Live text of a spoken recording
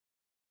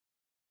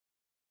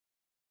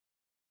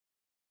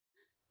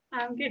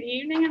Good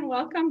evening and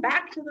welcome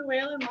back to the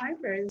Whalen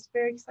Library. It's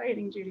very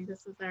exciting, Judy.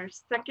 This is our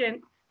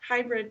second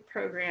hybrid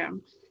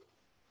program.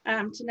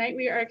 Tonight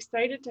we are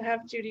excited to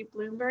have Judy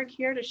Bloomberg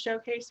here to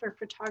showcase her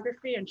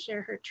photography and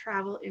share her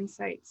travel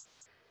insights.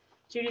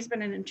 Judy's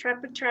been an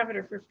intrepid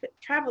traveler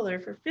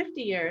for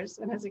 50 years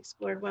and has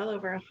explored well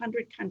over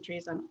 100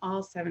 countries on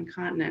all 7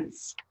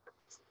 continents.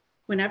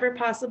 Whenever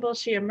possible,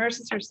 she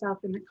immerses herself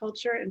in the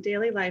culture and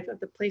daily life of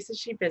the places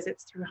she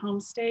visits through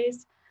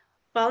homestays,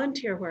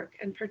 volunteer work,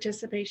 and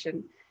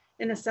participation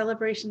in the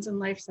celebrations and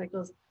life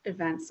cycles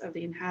events of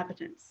the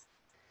inhabitants.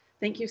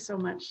 Thank you so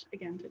much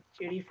again to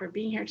Judy for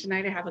being here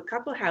tonight. I have a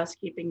couple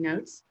housekeeping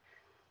notes.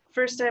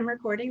 First, I'm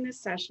recording this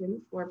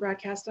session for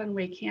broadcast on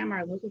Wacam,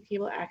 our local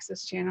cable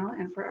access channel,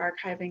 and for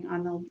archiving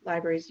on the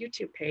library's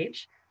YouTube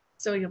page.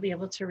 So you'll be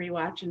able to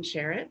rewatch and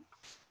share it.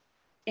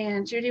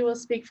 And Judy will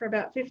speak for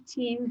about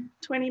 15,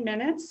 20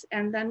 minutes,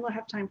 and then we'll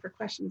have time for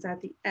questions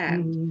at the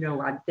end.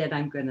 No, then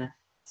I'm gonna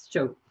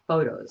show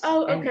photos.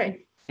 Oh,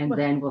 okay. And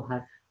then we'll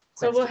have questions.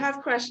 So we'll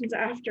have questions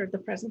after the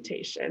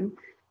presentation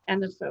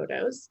and the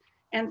photos.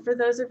 And for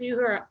those of you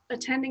who are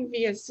attending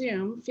via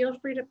Zoom, feel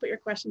free to put your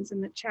questions in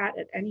the chat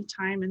at any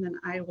time, and then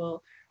I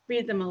will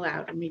read them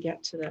aloud when we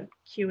get to the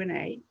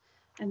Q&A.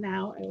 And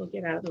now I will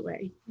get out of the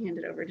way, hand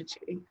it over to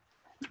Judy.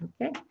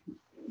 Okay.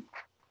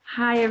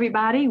 Hi,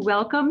 everybody.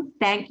 Welcome.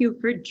 Thank you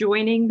for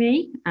joining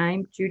me.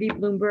 I'm Judy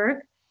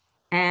Bloomberg.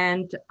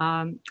 And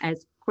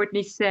as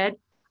Courtney said,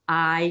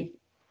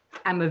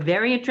 I'm a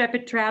very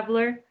intrepid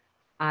traveler.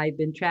 I've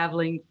been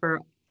traveling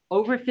for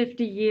over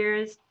 50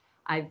 years.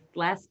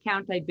 Last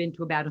count, I've been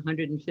to about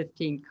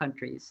 115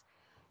 countries.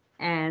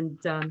 And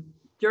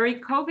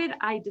during COVID,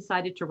 I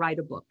decided to write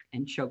a book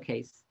and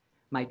showcase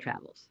my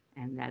travels.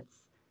 And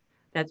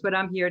that's what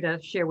I'm here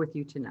to share with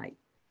you tonight.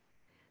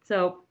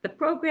 So the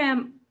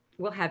program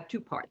will have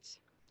 2 parts.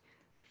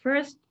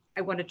 First,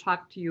 I want to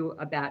talk to you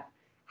about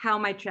how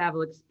my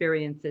travel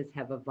experiences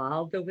have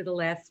evolved over the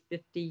last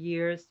 50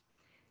 years,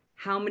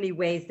 how many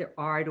ways there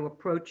are to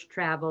approach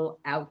travel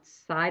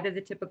outside of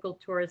the typical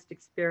tourist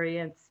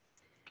experience.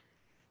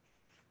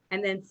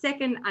 And then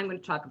second, I'm going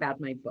to talk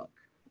about my book.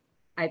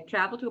 I've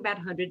traveled to about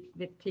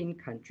 115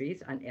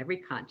 countries on every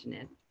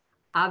continent.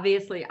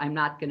 Obviously, I'm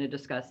not going to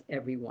discuss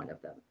every one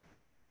of them.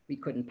 We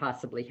couldn't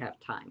possibly have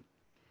time.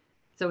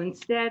 So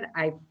instead,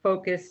 I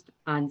focused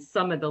on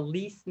some of the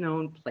least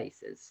known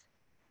places,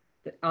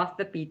 the off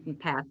the beaten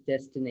path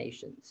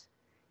destinations,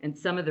 and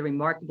some of the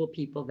remarkable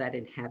people that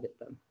inhabit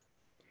them.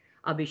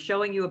 I'll be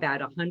showing you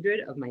about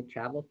 100 of my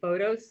travel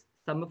photos,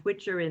 some of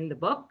which are in the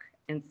book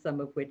and some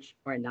of which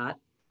are not,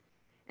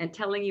 and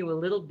telling you a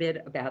little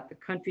bit about the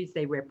countries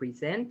they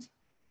represent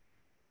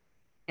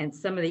and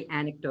some of the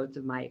anecdotes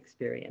of my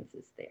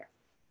experiences there.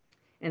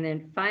 And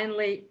then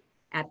finally,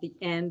 at the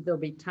end, there'll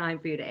be time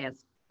for you to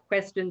ask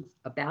questions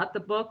about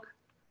the book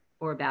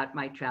or about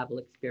my travel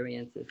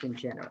experiences in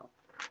general.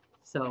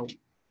 So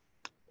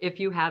if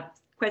you have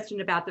a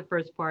question about the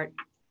first part,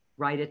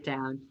 write it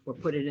down or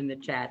put it in the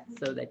chat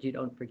so that you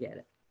don't forget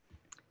it.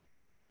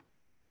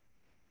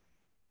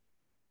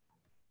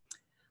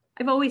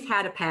 I've always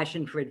had a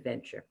passion for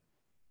adventure,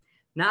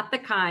 not the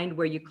kind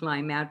where you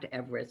climb Mount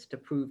Everest to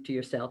prove to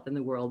yourself and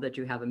the world that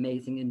you have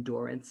amazing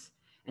endurance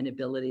and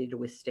ability to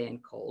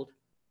withstand cold,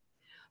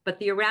 but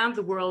the around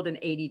the world in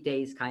 80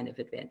 days kind of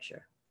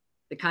adventure,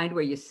 the kind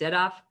where you set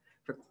off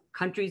for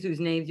countries whose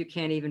names you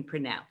can't even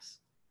pronounce,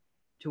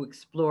 to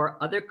explore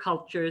other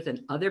cultures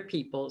and other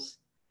peoples,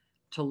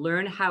 to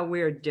learn how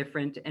we're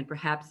different, and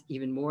perhaps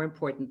even more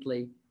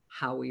importantly,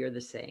 how we are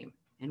the same.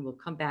 And we'll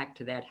come back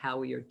to that, how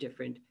we are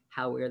different,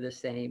 how we are the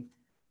same,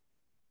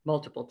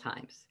 multiple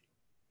times.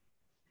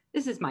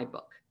 This is my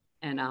book,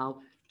 and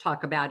I'll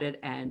talk about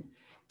it and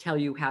tell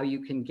you how you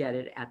can get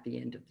it at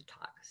the end of the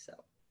talk. So,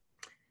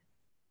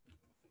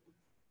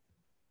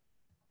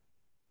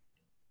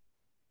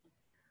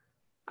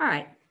 all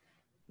right,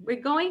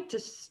 we're going to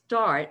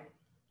start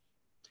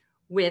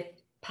with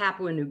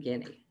Papua New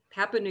Guinea.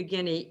 Papua New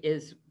Guinea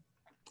is,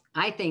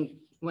 I think,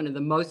 one of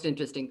the most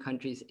interesting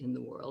countries in the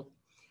world.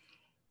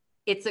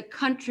 It's a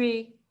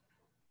country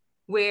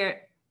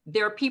where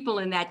there are people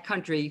in that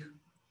country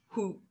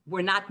who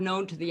were not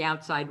known to the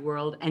outside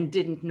world and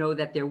didn't know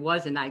that there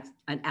was an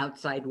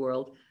outside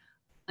world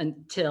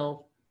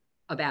until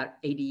about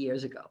 80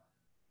 years ago.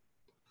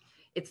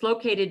 It's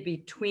located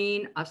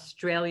between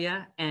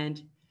Australia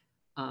and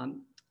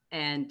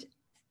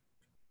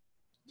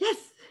yes,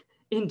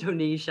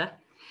 Indonesia.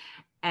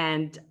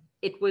 And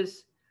it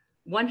was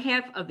one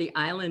half of the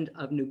island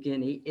of New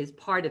Guinea is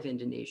part of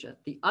Indonesia.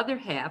 The other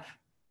half,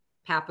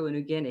 Papua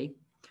New Guinea,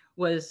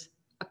 was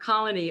a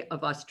colony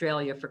of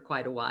Australia for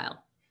quite a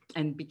while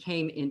and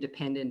became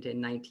independent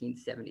in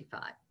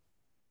 1975.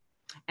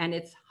 And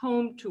it's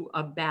home to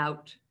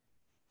about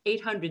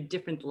 800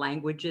 different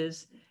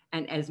languages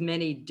and as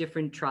many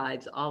different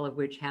tribes, all of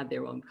which have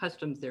their own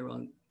customs, their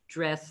own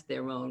dress,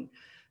 their own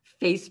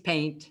face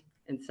paint,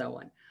 and so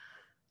on.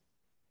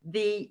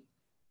 The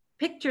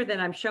picture that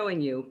I'm showing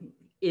you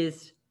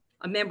is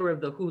a member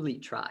of the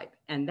Huli tribe,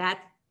 and that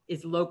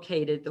is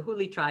located, the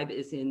Huli tribe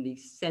is in the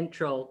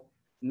central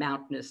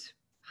mountainous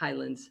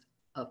highlands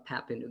of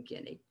Papua New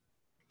Guinea.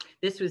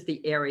 This was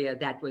the area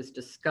that was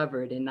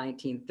discovered in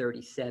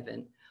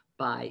 1937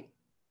 by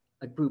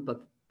a group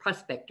of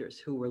prospectors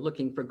who were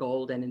looking for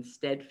gold and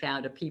instead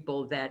found a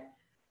people that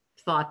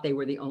thought they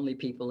were the only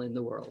people in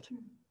the world.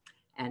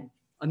 And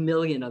 1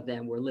 million of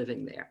them were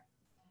living there.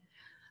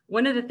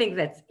 One of the things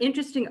that's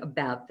interesting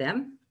about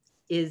them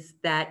is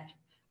that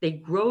they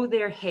grow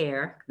their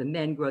hair, the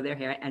men grow their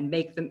hair and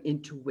make them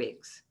into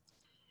wigs.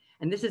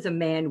 And this is a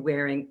man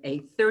wearing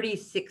a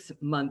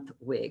 36-month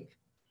wig.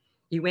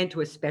 He went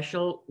to a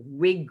special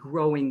wig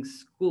growing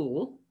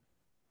school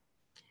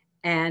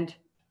and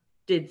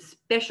did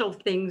special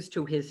things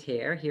to his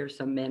hair. Here are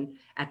some men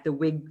at the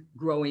wig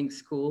growing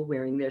school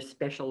wearing their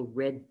special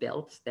red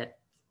belts that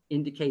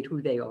indicate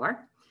who they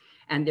are.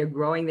 And they're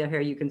growing their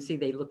hair. You can see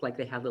they look like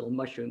they have little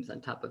mushrooms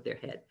on top of their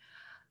head.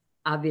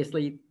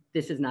 Obviously,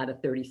 this is not a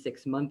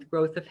 36-month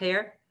growth of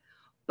hair,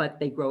 but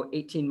they grow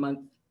 18-month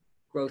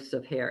growths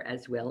of hair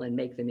as well and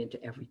make them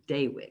into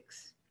everyday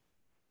wigs.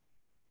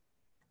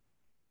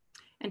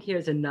 And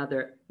here's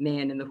another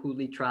man in the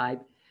Huli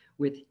tribe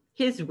with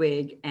his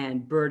wig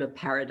and bird of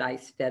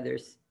paradise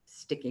feathers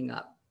sticking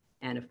up.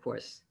 And of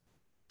course,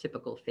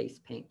 typical face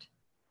paint.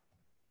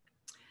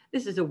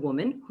 This is a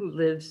woman who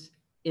lives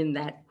in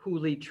that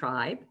Huli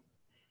tribe.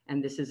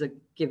 And this is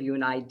give you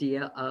an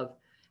idea of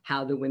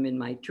how the women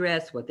might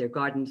dress, what their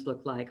gardens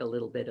look like, a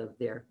little bit of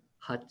their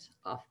huts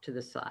off to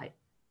the side.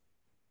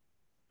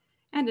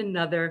 And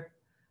another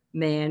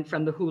man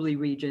from the Huli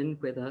region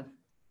with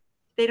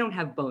they don't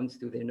have bones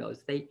through their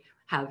nose. They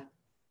have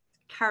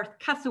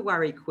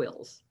cassowary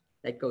quills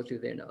that go through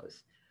their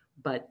nose.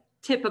 But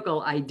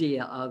typical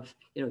idea of,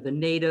 the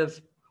native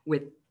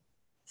with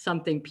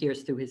something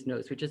pierced through his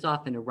nose, which is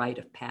often a rite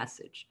of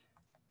passage.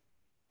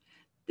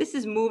 This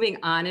is moving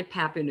on in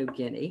Papua New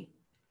Guinea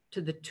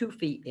to the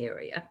Tufi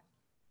area.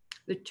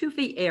 The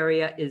Tufi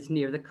area is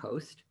near the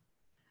coast.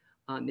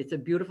 It's a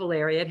beautiful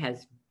area. It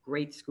has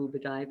great scuba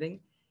diving.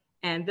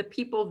 And the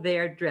people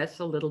there dress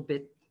a little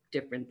bit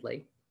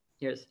differently.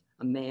 Here's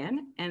a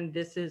man, and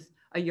this is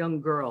a young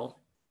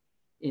girl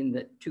in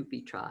the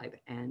Tupi tribe.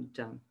 And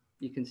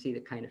you can see the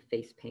kind of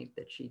face paint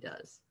that she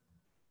does.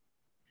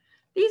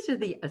 These are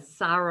the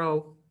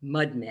Asaro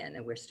mudmen,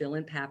 and we're still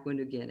in Papua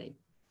New Guinea.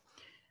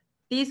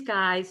 These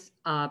guys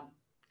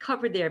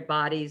cover their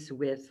bodies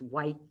with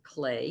white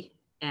clay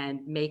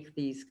and make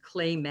these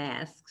clay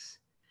masks,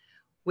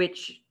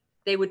 which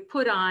they would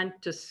put on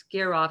to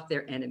scare off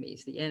their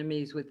enemies. The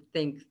enemies would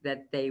think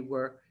that they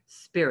were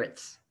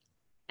spirits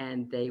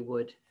and they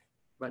would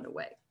run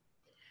away.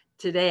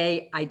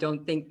 Today, I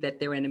don't think that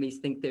their enemies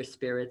think they're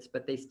spirits,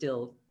 but they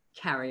still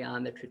carry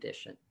on the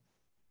tradition.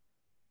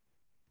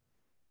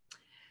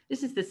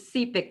 This is the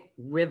Sepik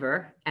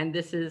River, and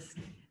this is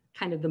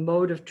kind of the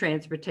mode of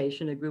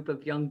transportation, a group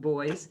of young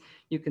boys.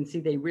 You can see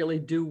they really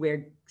do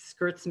wear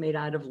skirts made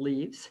out of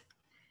leaves,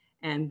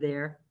 and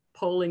they're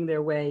poling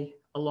their way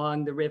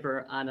along the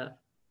river on a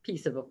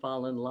piece of a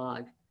fallen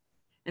log.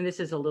 And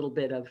this is a little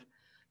bit of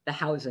the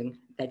housing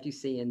that you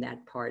see in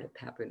that part of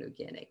Papua New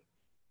Guinea.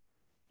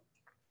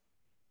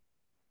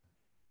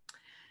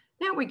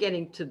 Now we're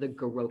getting to the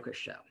Goroka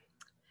Show.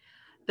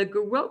 The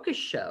Goroka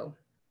Show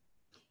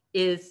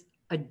is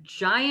a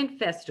giant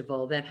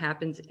festival that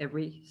happens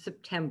every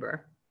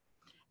September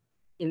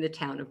in the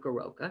town of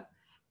Goroka.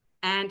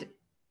 And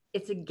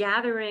it's a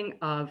gathering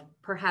of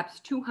perhaps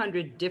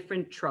 200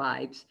 different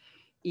tribes,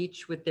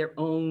 each with their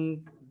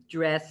own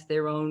dress,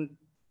 their own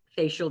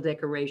facial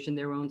decoration,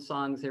 their own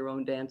songs, their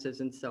own dances,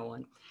 and so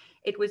on.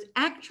 It was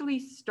actually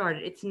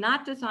started, it's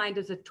not designed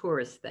as a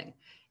tourist thing.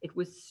 It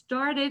was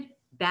started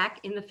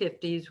back in the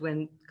 50s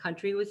when the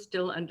country was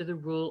still under the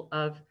rule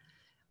of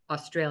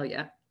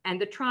Australia, and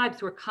the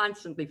tribes were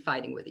constantly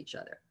fighting with each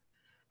other.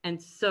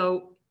 And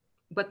so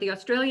what the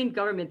Australian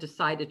government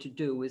decided to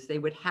do was they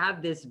would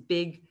have this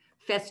big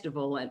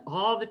festival and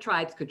all the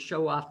tribes could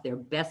show off their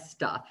best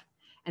stuff.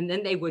 And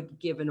then they would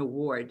give an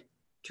award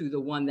to the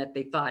one that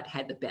they thought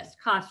had the best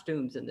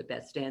costumes and the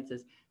best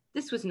dances.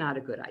 This was not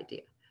a good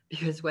idea,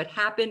 because what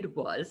happened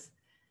was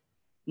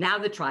now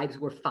the tribes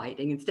were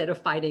fighting. Instead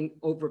of fighting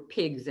over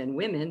pigs and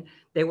women,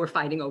 they were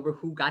fighting over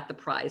who got the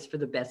prize for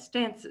the best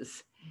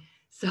dances.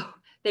 So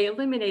they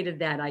eliminated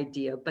that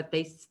idea, but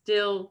they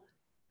still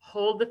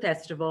hold the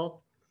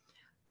festival.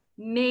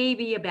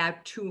 Maybe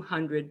about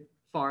 200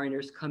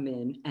 foreigners come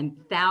in and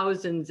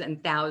thousands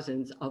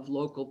of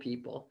local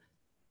people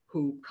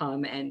who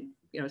come and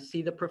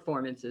see the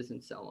performances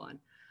and so on.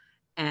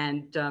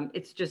 And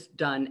it's just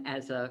done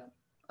as a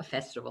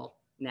festival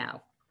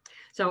now.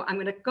 So I'm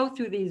going to go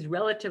through these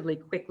relatively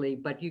quickly,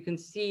 but you can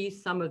see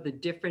some of the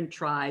different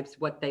tribes,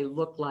 what they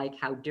look like,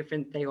 how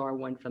different they are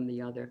one from the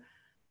other.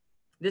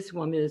 This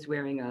woman is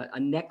wearing a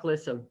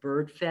necklace of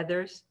bird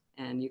feathers,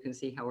 and you can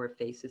see how her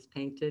face is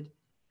painted.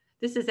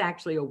 This is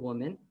actually a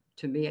woman.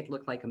 To me, it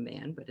looked like a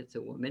man, but it's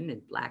a woman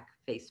in black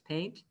face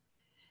paint.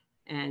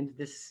 And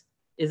this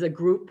is a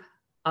group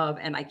of,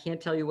 and I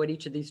can't tell you what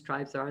each of these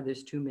tribes are,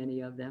 there's too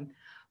many of them,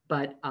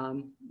 but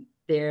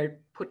they're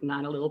putting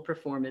on a little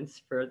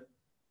performance for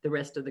the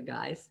rest of the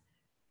guys.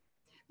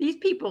 These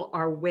people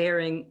are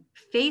wearing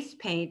face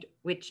paint,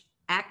 which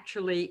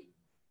actually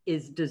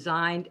is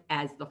designed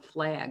as the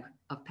flag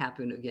of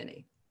Papua New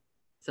Guinea.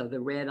 So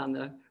the red on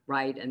the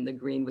right and the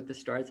green with the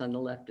stars on the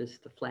left is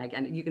the flag.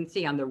 And you can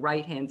see on the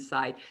right-hand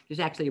side, there's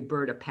actually a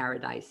bird of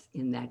paradise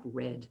in that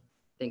red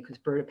thing, because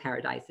bird of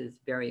paradise is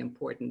very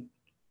important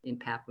in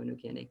Papua New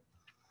Guinea.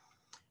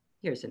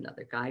 Here's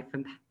another guy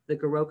from the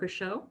Goroka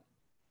Show.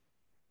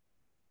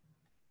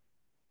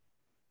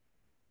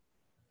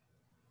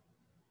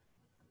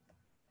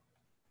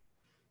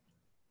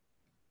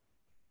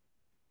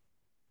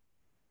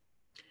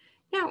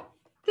 Now,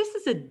 this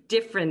is a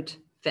different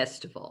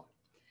festival.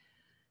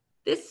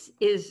 This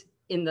is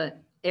in the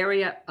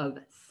area of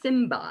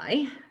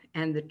Simbai,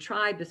 and the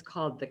tribe is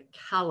called the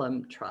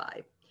Kalam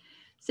tribe.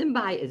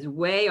 Simbai is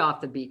way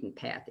off the beaten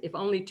path. If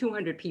only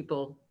 200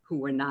 people who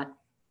were not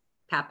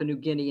Papua New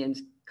Guineans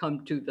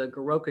come to the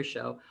Goroka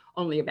Show,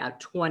 only about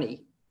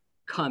 20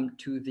 come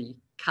to the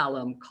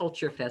Kalam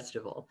Culture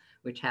Festival,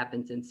 which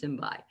happens in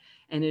Simbai.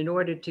 And in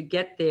order to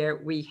get there,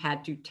 we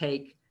had to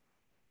take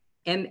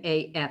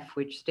MAF,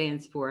 which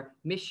stands for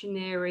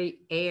Missionary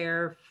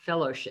Air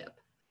Fellowship.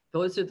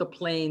 Those are the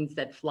planes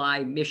that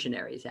fly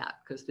missionaries out,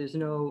 because there's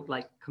no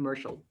like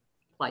commercial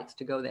flights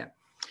to go there.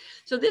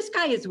 So this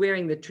guy is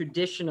wearing the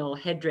traditional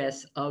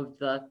headdress of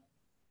the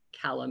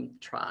Kalam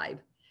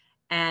tribe.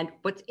 And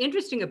what's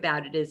interesting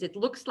about it is it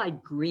looks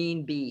like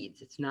green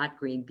beads. It's not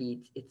green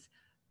beads, it's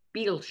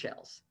beetle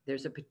shells.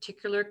 There's a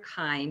particular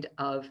kind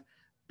of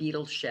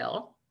beetle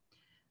shell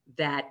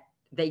that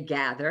they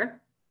gather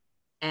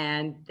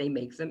and they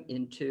make them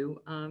into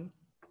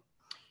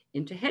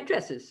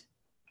headdresses.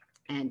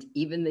 And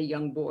even the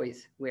young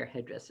boys wear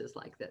headdresses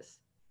like this.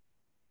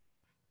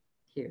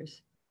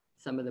 Here's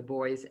some of the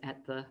boys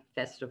at the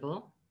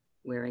festival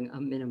wearing a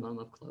minimum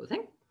of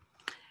clothing.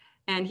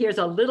 And here's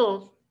a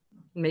little,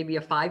 maybe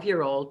a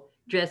 5-year-old,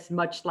 dressed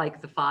much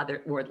like the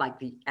father or like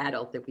the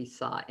adult that we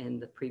saw in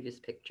the previous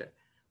picture.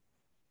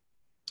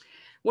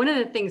 One of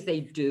the things they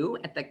do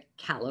at the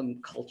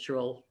Kalam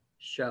Cultural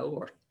Show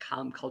or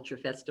Kalam Culture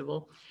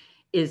Festival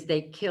is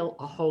they kill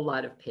a whole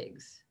lot of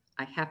pigs.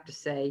 I have to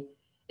say,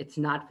 it's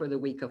not for the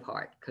weak of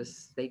heart,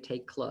 because they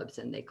take clubs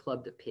and they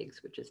club the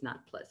pigs, which is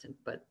not pleasant,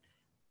 but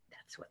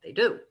that's what they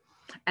do.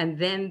 And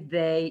then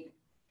they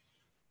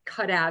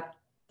cut out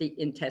the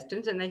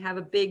intestines and they have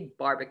a big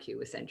barbecue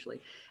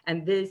essentially.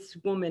 And this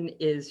woman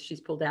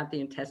she's pulled out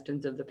the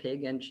intestines of the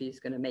pig and she's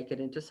going to make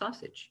it into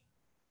sausage.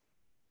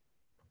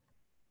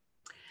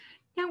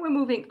 Now we're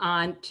moving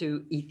on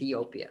to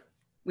Ethiopia,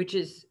 which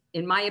is,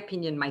 in my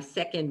opinion, my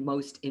second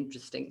most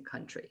interesting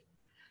country.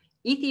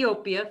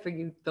 Ethiopia, for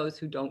you, those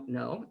who don't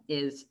know,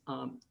 is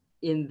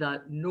in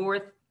the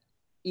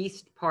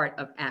northeast part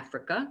of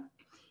Africa.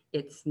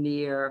 It's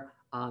near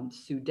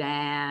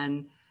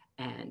Sudan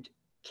and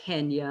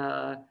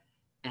Kenya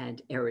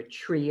and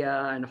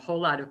Eritrea and a whole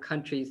lot of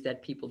countries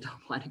that people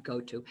don't want to go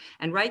to.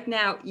 And right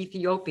now,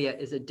 Ethiopia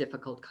is a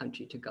difficult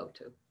country to go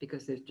to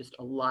because there's just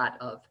a lot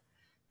of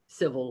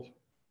civil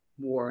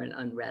war and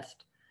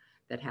unrest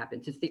that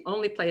happens. It's the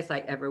only place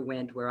I ever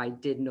went where I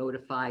did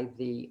notify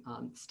the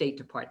State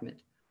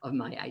Department of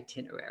my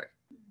itinerary.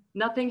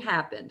 Nothing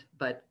happened,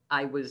 but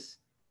I was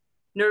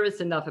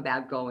nervous enough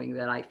about going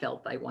that I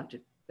felt I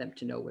wanted them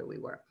to know where we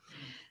were.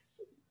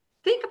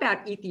 Thing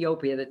about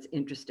Ethiopia that's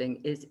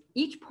interesting is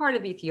each part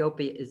of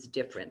Ethiopia is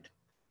different.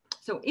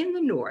 So in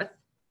the north,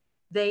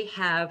 they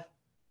have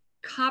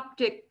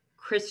Coptic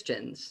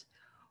Christians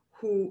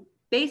who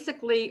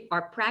basically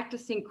are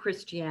practicing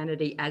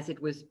Christianity as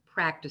it was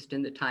practiced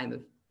in the time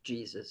of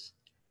Jesus.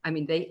 I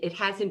mean, it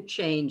hasn't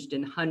changed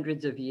in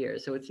hundreds of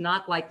years. So it's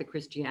not like the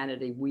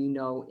Christianity we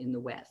know in the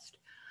West.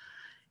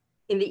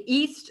 In the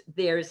east,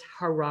 there's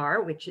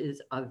Harar, which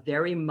is a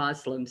very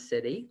Muslim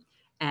city.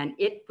 And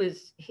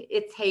its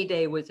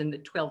heyday was in the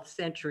 12th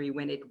century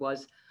when it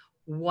was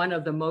one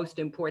of the most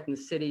important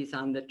cities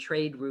on the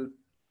trade route,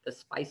 the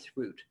spice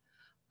route,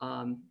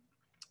 the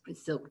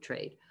silk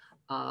trade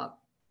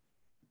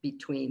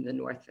between the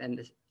north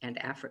and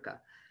Africa.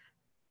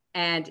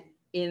 And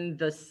in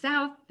the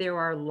south, there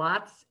are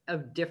lots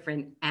of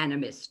different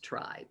animist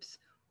tribes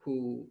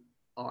who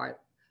are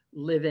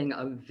living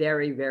a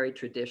very, very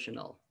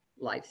traditional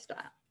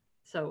lifestyle.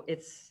 So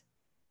it's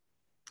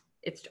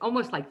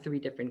almost like 3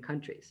 different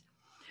countries.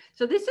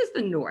 So this is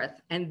the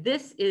north, and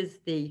this is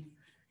the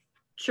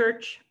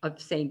Church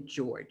of St.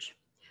 George.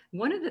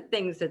 One of the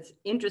things that's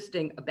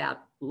interesting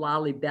about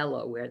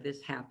Lalibela, where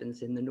this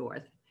happens in the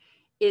north,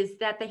 is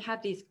that they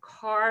have these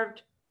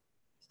carved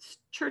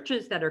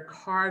churches that are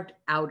carved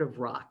out of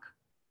rock.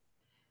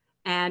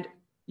 And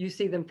you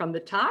see them from the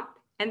top,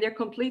 and they're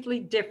completely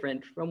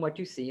different from what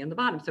you see on the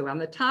bottom. So on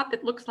the top,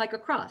 it looks like a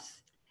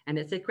cross, and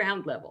it's at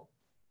ground level.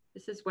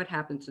 This is what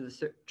happens to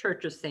the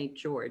Church of St.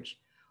 George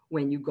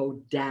when you go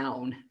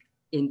down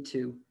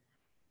into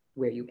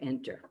where you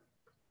enter.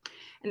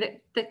 And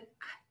the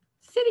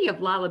city of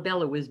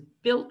Lalibela was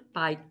built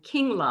by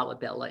King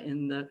Lalibela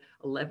in the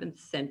 11th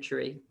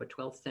century or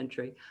 12th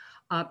century,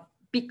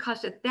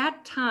 because at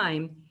that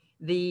time,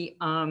 the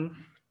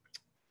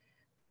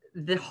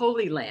the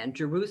Holy Land,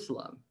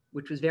 Jerusalem,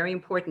 which was very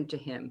important to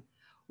him,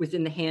 was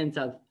in the hands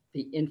of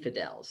the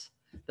infidels.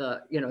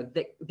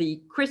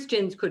 The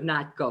Christians could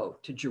not go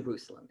to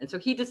Jerusalem. And so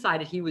he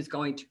decided he was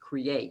going to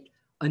create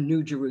a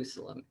new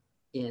Jerusalem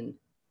in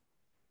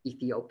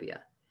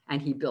Ethiopia.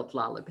 And he built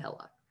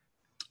Lalibela.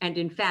 And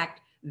in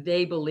fact,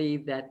 they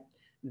believe that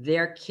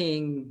their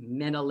king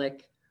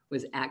Menelik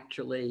was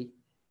actually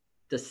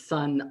the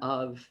son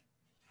of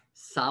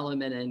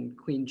Solomon and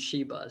Queen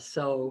Sheba.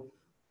 So,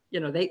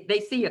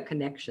 they see a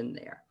connection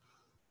there.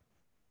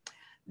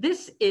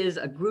 This is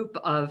a group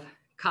of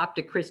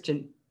Coptic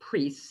Christian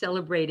priests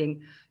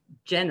celebrating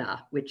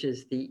Jenna, which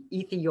is the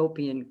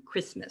Ethiopian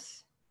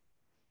Christmas.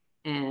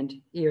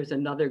 And here's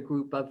another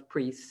group of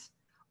priests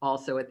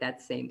also at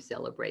that same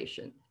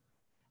celebration,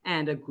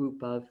 and a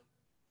group of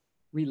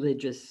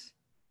religious,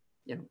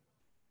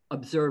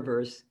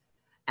 observers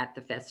at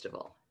the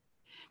festival.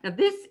 Now,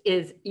 this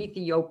is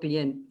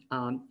Ethiopian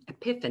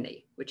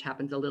Epiphany, which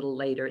happens a little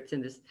later. It's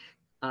in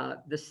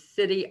the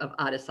city of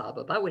Addis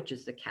Ababa, which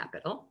is the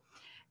capital.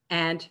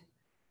 And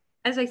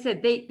as I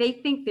said, they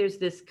think there's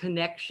this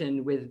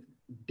connection with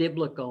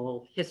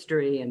biblical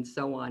history and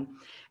so on.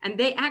 And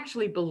they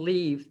actually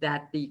believe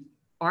that the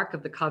Ark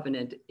of the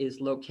Covenant is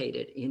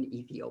located in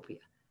Ethiopia,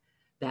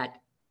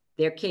 that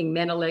their king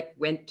Menelik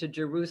went to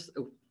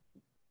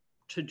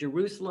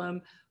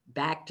Jerusalem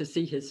back to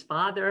see his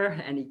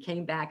father, and he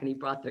came back and he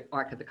brought the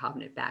Ark of the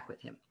Covenant back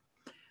with him.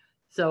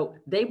 So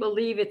they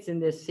believe it's in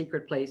this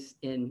secret place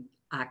in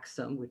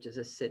Aksum, which is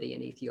a city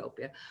in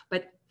Ethiopia.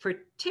 But for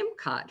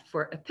Timkat,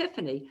 for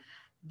Epiphany,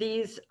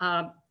 these,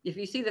 if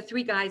you see the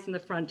three guys in the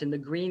front in the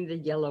green, the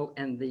yellow,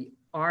 and the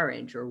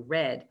orange or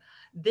red,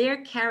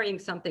 they're carrying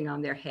something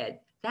on their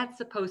head. That's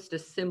supposed to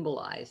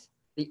symbolize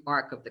the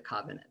Ark of the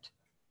Covenant.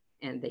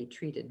 And they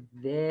treat it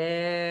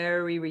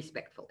very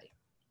respectfully.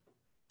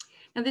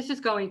 Now, this is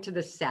going to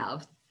the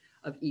south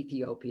of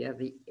Ethiopia,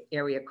 the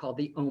area called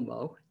the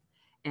Omo.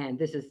 And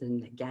this is the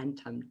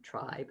Nagantum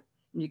tribe.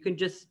 And you can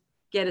just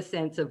get a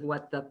sense of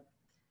what the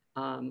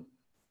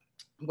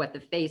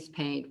face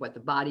paint, what the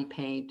body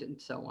paint, and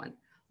so on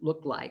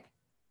look like.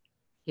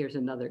 Here's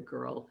another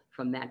girl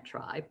from that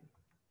tribe.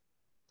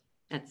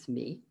 That's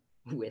me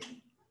with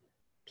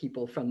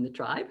people from the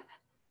tribe.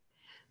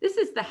 This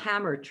is the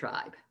Hammer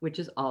tribe, which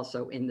is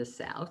also in the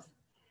south.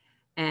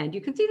 And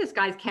you can see this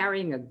guy's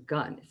carrying a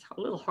gun. It's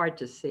a little hard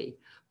to see,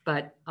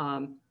 but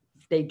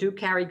they do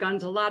carry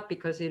guns a lot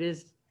because it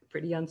is a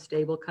pretty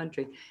unstable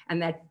country.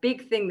 And that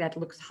big thing that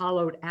looks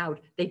hollowed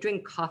out, they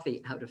drink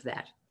coffee out of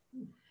that.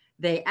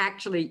 They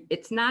actually,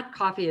 it's not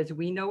coffee as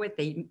we know it.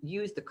 They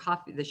use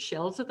the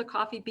shells of the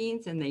coffee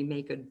beans, and they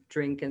make a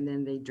drink, and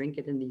then they drink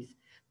it in these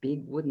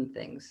big wooden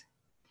things.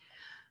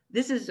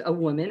 This is a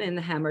woman in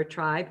the Hammer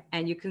tribe,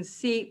 and you can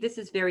see this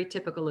is very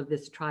typical of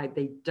this tribe.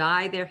 They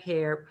dye their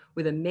hair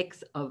with a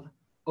mix of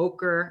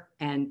ochre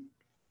and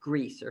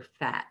grease or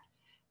fat,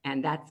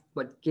 and that's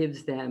what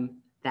gives them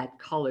that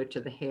color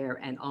to the hair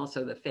and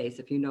also the face.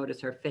 If you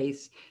notice, her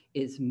face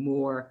is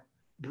more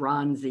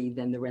bronzy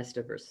than the rest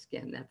of her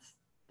skin. That's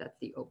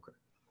the ochre.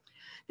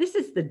 This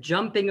is the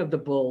jumping of the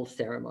bull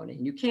ceremony.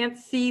 You can't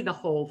see the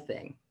whole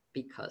thing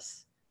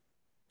because,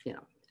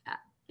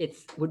 it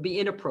would be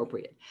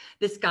inappropriate.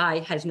 This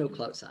guy has no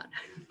clothes on.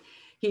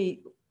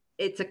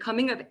 It's a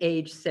coming of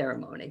age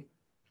ceremony.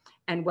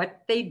 And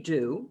what they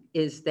do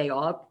is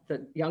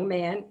the young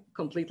man,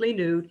 completely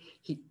nude,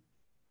 he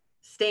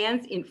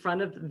stands in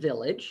front of the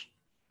village.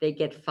 They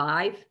get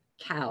 5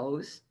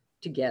 cows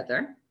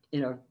together,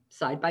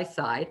 side by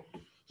side.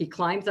 He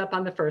climbs up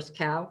on the first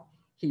cow.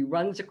 He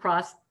runs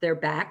across their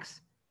backs,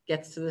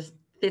 gets to the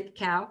 5th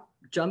cow,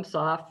 jumps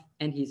off,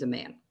 and he's a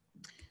man.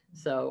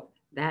 So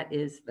that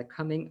is the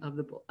coming of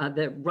the bull,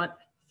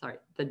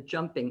 the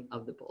jumping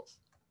of the bulls.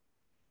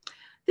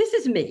 This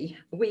is me.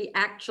 We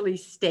actually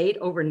stayed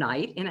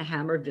overnight in a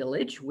Hammer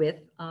village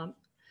with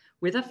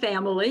a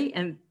family,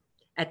 and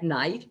at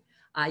night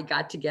I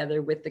got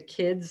together with the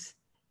kids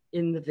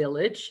in the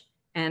village,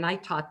 and I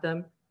taught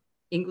them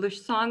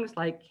English songs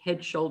like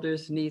Head,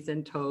 Shoulders, Knees,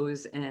 and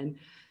Toes, and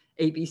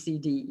A, B, C,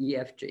 D, E,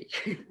 F, G,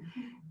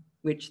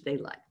 which they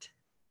liked.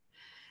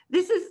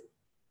 This is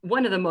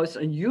one of the most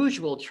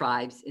unusual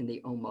tribes in the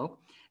Omo,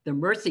 the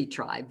Mercy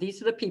tribe. These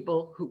are the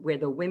people where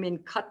the women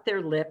cut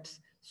their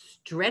lips,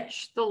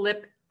 stretch the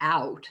lip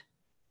out,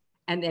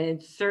 and then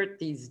insert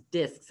these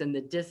discs. And the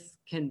discs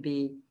can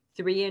be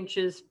 3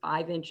 inches,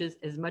 5 inches,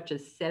 as much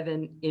as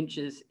 7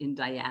 inches in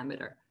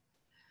diameter.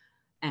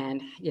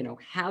 And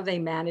how they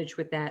manage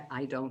with that,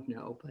 I don't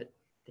know, but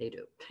they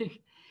do.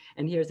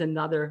 And here's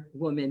another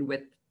woman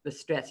with the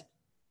stretched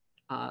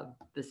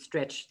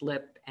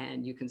lip,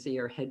 and you can see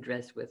her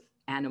headdress with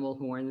animal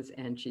horns,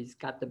 and she's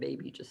got the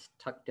baby just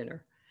tucked in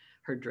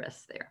her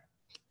dress there.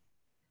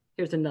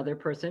 Here's another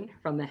person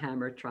from the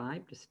Hammer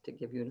tribe, just to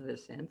give you another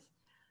sense.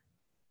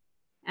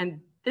 And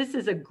this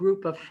is a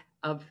group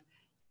of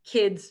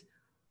kids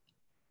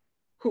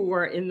who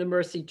are in the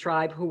Mercy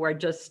tribe who are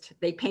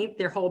they paint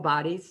their whole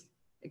bodies,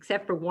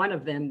 except for one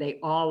of them. They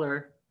all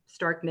are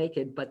stark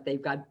naked, but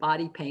they've got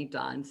body paint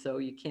on, so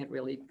you can't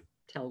really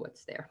tell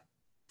what's there.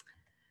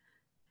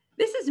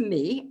 This is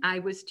me. I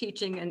was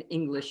teaching an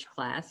English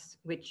class,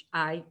 which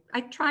I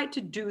try to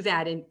do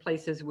that in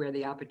places where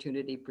the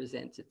opportunity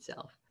presents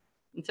itself.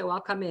 And so I'll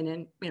come in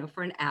and,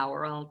 for an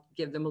hour, I'll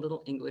give them a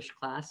little English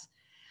class.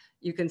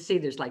 You can see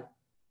there's like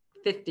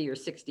 50 or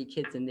 60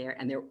 kids in there,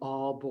 and they're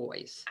all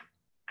boys.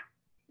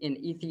 In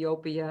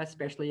Ethiopia,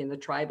 especially in the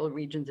tribal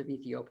regions of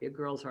Ethiopia,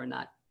 girls are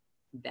not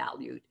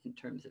valued in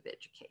terms of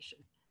education.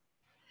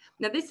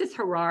 Now, this is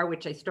Harar,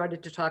 which I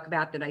started to talk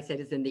about, that I said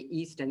is in the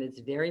east, and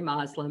it's very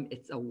Muslim.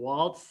 It's a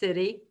walled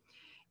city.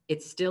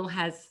 It still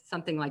has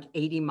something like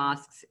 80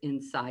 mosques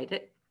inside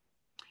it.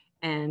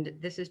 And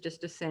this is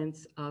just a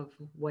sense of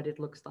what it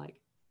looks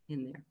like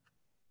in there.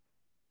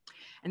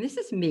 And this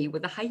is me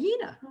with a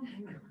hyena.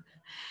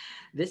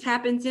 This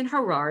happens in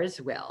Harar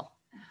as well.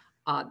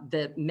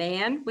 The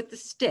man with the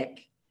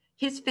stick,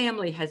 his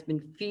family has been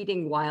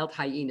feeding wild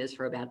hyenas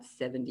for about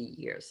 70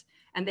 years.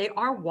 And they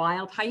are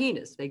wild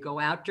hyenas. They go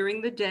out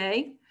during the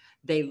day.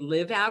 They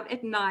live out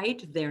at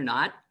night. They're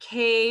not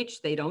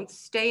caged. They don't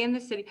stay in the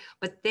city.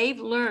 But they've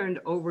learned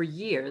over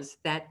years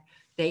that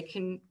they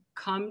can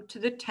come to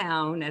the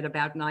town at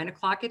about 9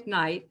 o'clock at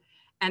night,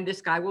 and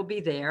this guy will be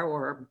there,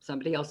 or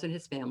somebody else in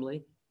his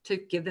family, to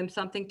give them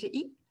something to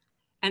eat.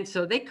 And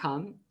so they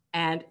come,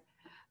 and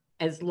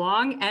as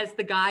long as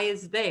the guy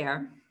is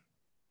there,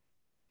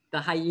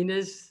 the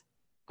hyenas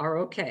are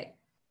okay.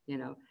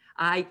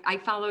 I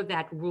follow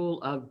that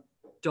rule of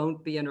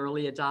don't be an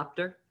early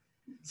adopter.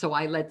 So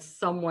I let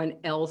someone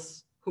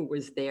else who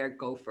was there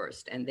go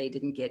first, and they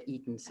didn't get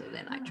eaten, so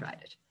then I tried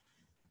it.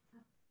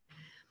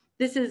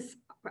 This is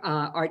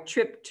our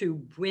trip to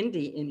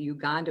Bwindi in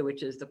Uganda,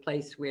 which is the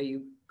place where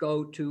you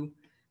go to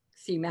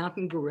see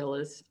mountain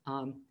gorillas,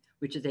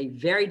 which is a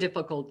very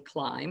difficult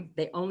climb.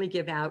 They only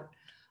give out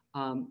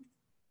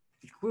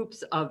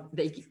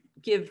they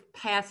give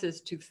passes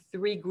to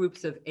 3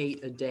 groups of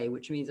 8 a day,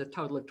 which means a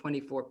total of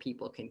 24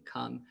 people can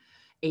come,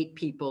 8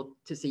 people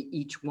to see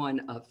each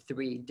one of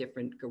 3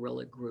 different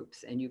gorilla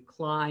groups. And you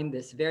climb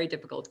this very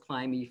difficult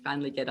climb. You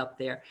finally get up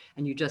there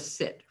and you just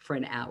sit for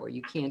an hour.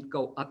 You can't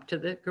go up to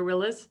the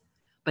gorillas,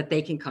 but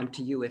they can come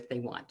to you if they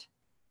want.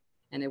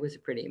 And it was a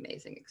pretty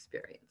amazing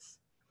experience.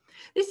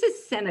 This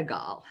is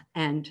Senegal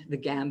and the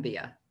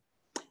Gambia.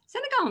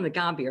 Senegal and the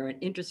Gambia are an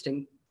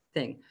interesting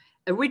thing.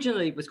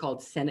 Originally, it was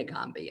called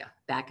Senegambia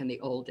back in the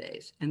old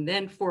days. And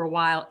then for a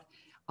while,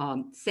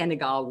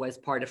 Senegal was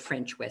part of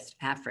French West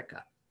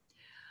Africa.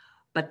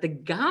 But the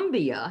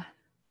Gambia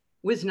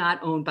was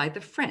not owned by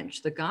the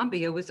French. The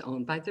Gambia was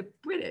owned by the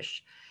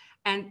British.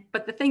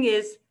 But the thing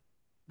is,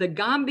 the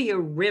Gambia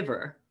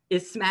River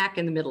is smack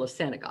in the middle of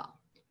Senegal.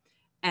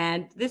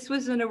 And this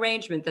was an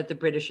arrangement that the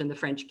British and the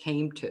French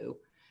came to,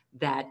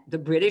 that the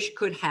British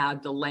could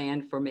have the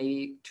land for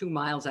maybe 2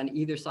 miles on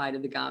either side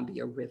of the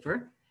Gambia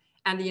River,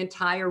 and the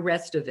entire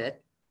rest of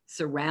it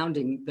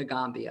surrounding the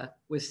Gambia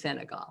was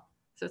Senegal.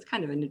 So it's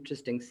kind of an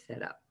interesting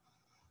setup.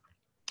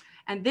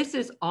 And this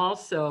is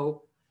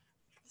also,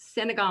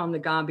 Senegal and the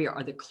Gambia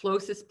are the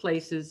closest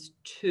places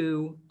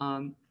to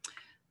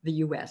the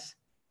US.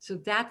 So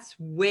that's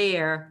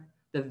where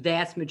the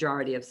vast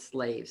majority of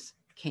slaves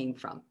came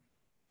from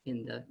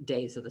in the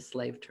days of the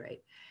slave trade.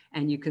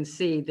 And you can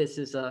see this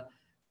is a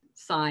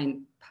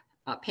sign,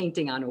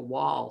 painting on a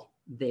wall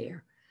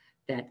there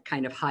that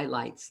kind of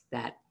highlights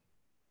that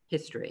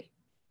history.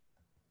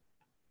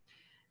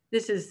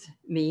 This is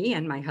me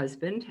and my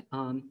husband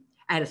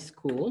at a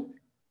school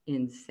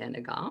in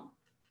Senegal.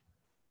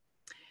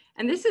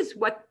 And this is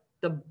what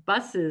the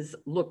buses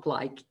look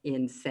like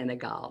in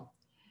Senegal.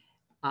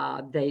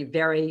 They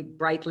very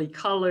brightly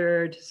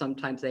colored.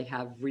 Sometimes they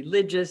have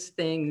religious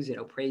things,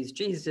 praise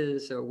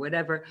Jesus or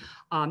whatever.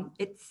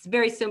 It's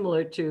very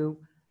similar to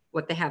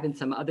what they have in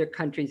some other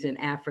countries in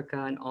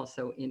Africa, and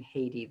also in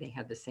Haiti. They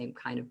have the same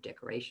kind of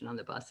decoration on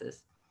the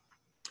buses.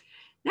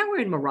 Now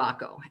we're in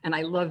Morocco, and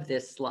I love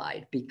this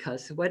slide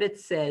because what it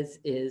says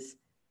is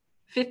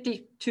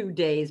 52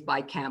 days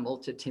by camel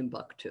to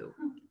Timbuktu.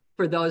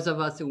 For those of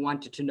us who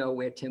wanted to know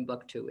where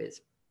Timbuktu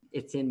is,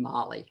 it's in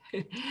Mali.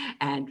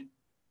 And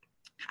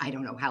I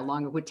don't know how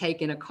long it would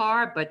take in a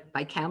car, but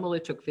by camel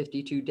it took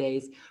 52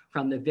 days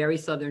from the very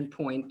southern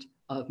point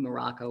of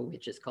Morocco,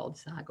 which is called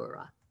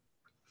Zagora.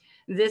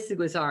 This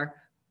was our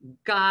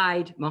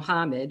guide,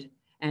 Mohammed,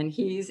 and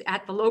he's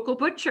at the local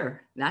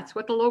butcher. That's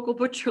what the local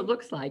butcher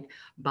looks like,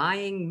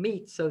 buying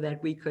meat so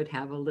that we could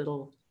have a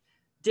little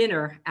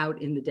dinner out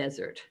in the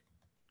desert.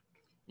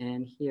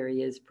 And here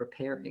he is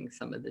preparing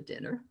some of the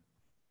dinner.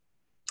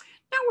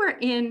 Now we're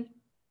in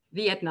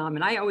Vietnam,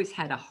 and I always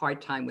had a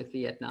hard time with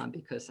Vietnam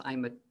because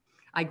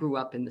I grew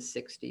up in the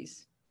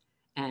 60s.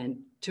 And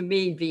to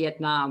me,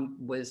 Vietnam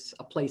was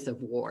a place of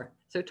war.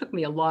 So it took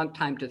me a long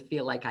time to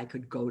feel like I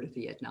could go to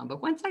Vietnam.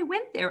 But once I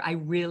went there, I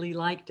really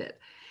liked it.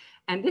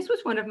 And this was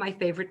one of my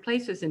favorite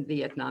places in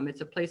Vietnam.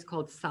 It's a place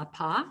called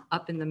Sapa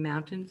up in the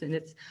mountains. And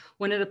it's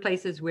one of the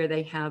places where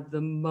they have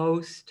the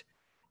most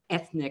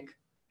ethnic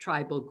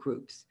tribal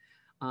groups.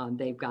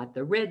 They've got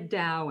the red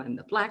Dao and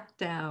the black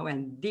Dao.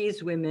 And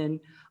these women,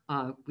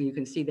 you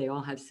can see they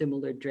all have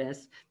similar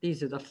dress.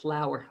 These are the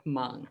flower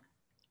Hmong.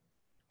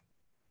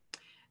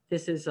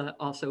 This is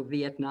also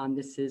Vietnam.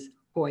 This is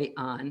Hoi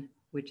An,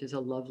 which is a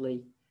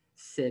lovely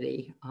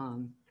city.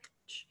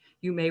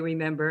 You may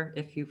remember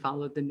if you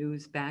followed the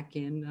news back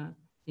in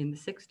the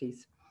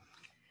 60s.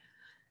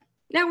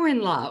 Now we're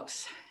in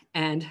Laos,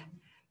 and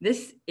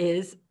this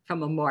is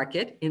from a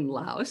market in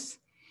Laos.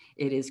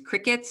 It is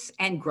crickets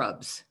and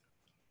grubs.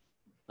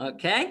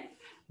 Okay,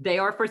 they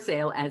are for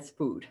sale as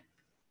food.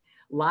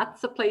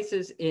 Lots of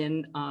places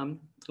in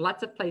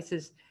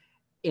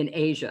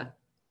Asia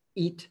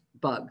eat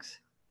bugs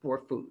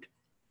for food,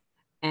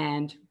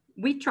 and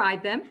we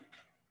tried them.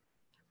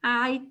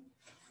 I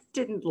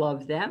didn't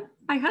love them.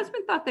 My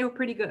husband thought they were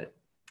pretty good.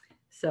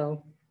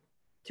 So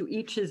to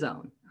each his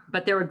own,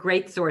 but they're a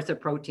great source of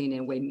protein,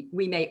 and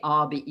we may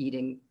all be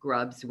eating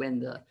grubs when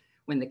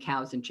the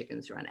cows and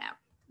chickens run out.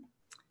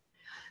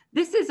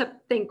 This is a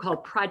thing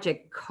called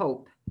Project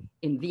Cope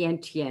in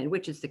Vientiane,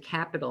 which is the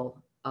capital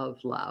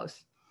of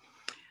Laos.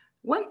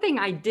 One thing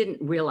I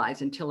didn't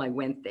realize until I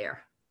went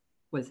there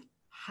was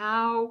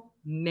how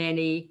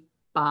many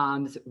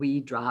bombs we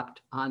dropped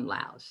on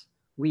Laos,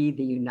 we,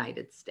 the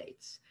United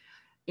States.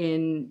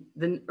 In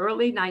the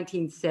early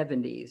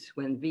 1970s,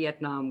 when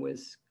Vietnam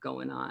was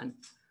going on,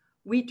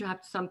 we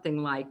dropped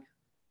something like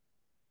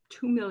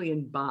 2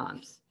 million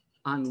bombs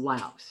on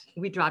Laos.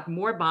 We dropped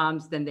more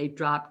bombs than they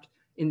dropped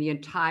in the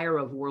entire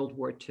of World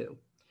War II.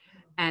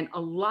 And a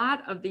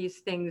lot of these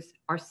things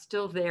are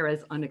still there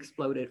as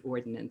unexploded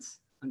ordnance,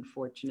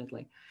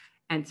 unfortunately.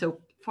 And so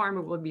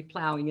farmer will be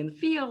plowing in the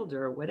field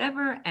or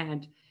whatever,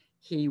 and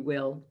he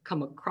will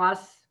come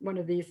across one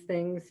of these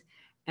things,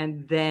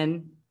 and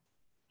then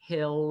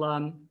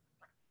he'll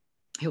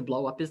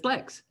blow up his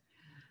legs.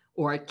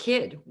 Or a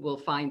kid will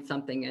find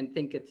something and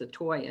think it's a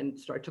toy and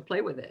start to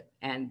play with it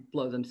and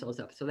blow themselves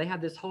up. So they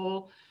have this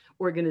whole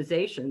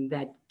organization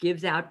that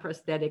gives out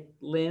prosthetic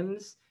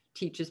limbs,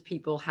 teaches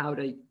people how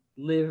to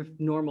live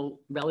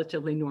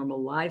relatively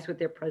normal lives with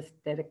their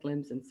prosthetic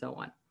limbs, and so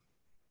on.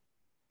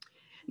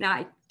 Now,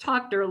 I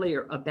talked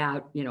earlier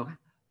about,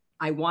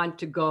 I want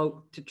to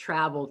go to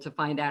travel to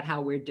find out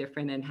how we're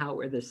different and how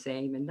we're the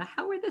same, and the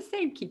how we're the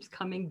same keeps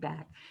coming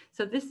back.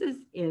 So this is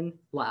in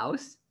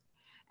Laos,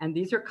 and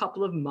these are a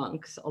couple of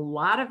monks. A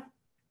lot of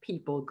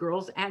people,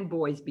 girls and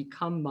boys,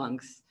 become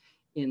monks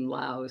in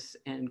Laos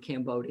and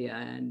Cambodia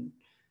and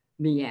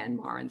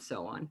Myanmar and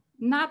so on.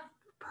 Not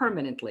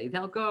permanently.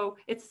 They'll go,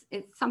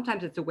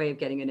 sometimes it's a way of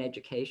getting an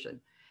education,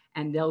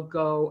 and they'll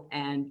go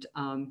and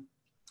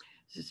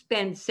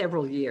spend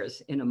several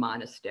years in a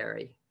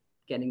monastery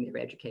getting their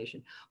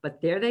education.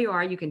 But there they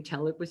are. You can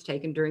tell it was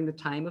taken during the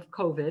time of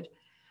COVID.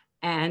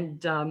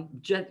 And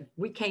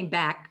we came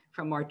back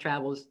from our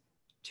travels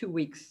 2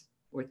 weeks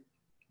or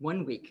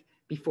 1 week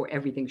before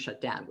everything shut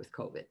down with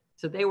COVID.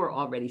 So they were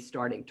already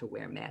starting to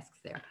wear masks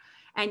there.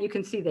 And you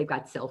can see they've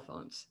got cell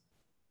phones.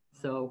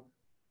 So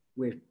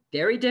we're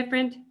very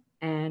different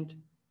and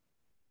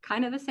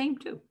kind of the same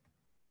too.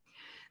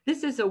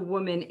 This is a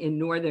woman in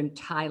northern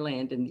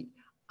Thailand in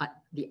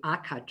the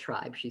Akha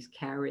tribe. She's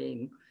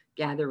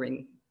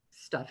gathering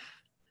stuff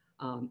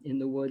in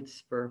the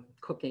woods for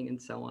cooking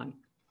and so on.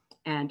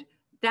 And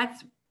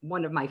that's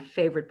one of my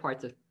favorite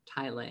parts of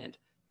Thailand.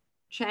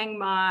 Chiang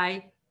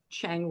Mai,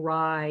 Chiang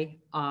Rai,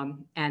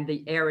 and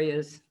the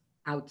areas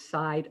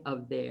outside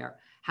of there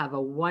have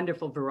a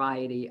wonderful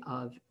variety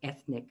of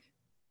ethnic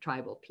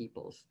tribal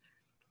peoples.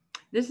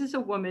 This is a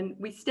woman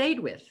we stayed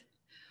with.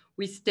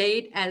 We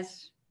stayed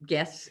as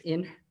guests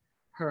in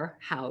her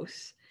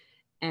house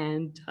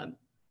and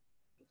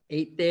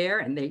ate there,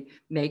 and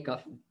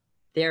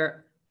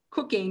their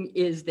cooking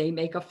is they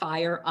make a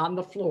fire on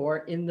the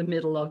floor in the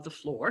middle of the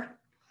floor.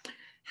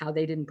 How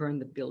they didn't burn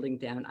the building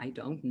down, I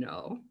don't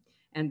know.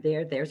 And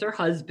there's her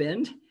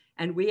husband,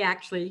 and we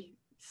actually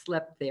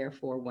slept there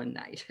for one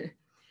night.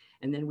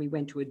 And then we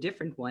went to a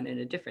different one in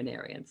a different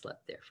area and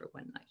slept there for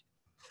one night.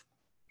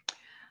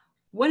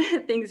 One of the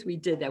things we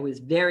did that was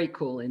very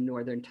cool in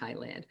northern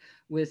Thailand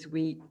was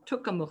we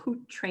took a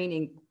mahout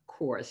training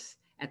course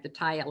at the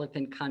Thai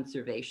Elephant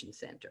Conservation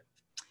Center.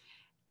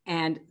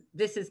 And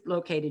this is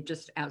located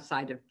just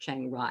outside of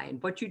Chiang Rai.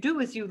 And what you do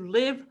is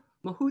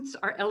mahouts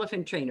are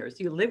elephant trainers.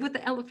 You live with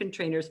the elephant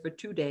trainers for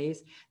 2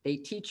 days. They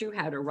teach you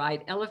how to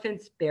ride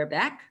elephants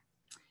bareback,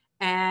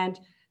 and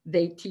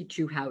they teach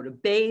you how to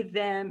bathe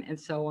them and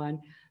so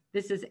on.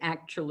 This is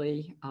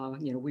actually,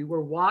 we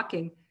were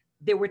walking.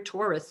 There were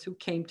tourists who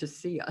came to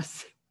see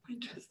us,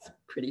 which was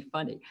pretty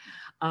funny.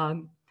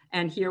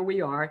 And here we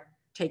are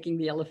taking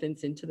the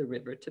elephants into the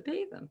river to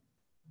bathe them.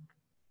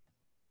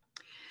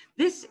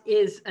 This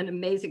is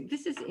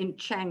this is in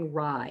Chiang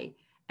Rai.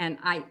 And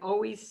I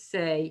always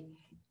say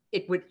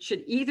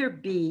should either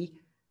be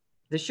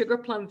the Sugar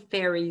Plum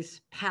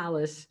Fairy's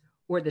palace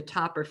or the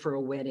topper for a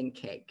wedding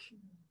cake.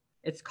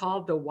 It's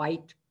called the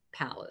White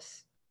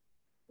Palace,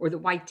 or the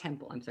White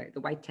Temple, I'm sorry, the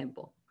White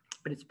Temple,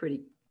 but it's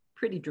pretty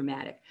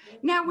dramatic.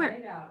 Now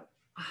we're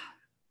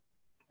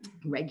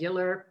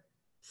regular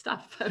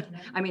stuff.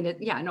 I mean,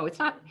 it's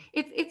not,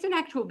 it's an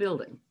actual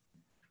building.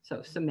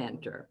 So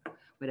cement or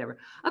whatever.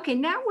 Okay,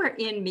 now we're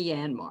in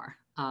Myanmar,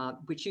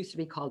 which used to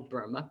be called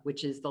Burma,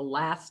 which is the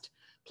last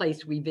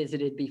place we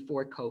visited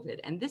before COVID.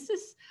 And this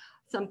is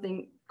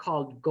something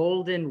called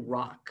Golden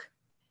Rock.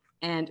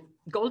 And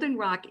Golden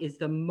Rock is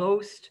the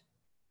most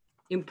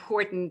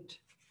important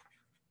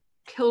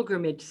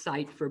pilgrimage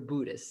site for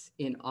Buddhists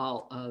in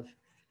all of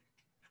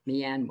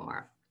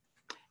Myanmar.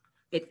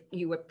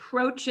 You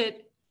approach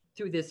it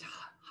through this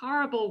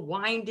horrible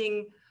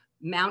winding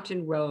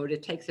mountain road.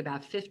 It takes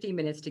about 50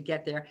 minutes to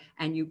get there,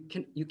 and you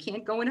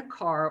can't go in a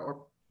car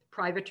or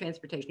private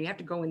transportation. You have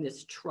to go in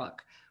this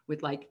truck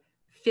with like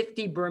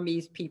 50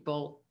 Burmese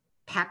people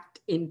packed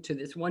into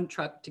this one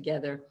truck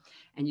together,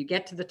 and you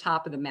get to the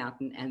top of the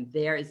mountain, and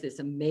there is this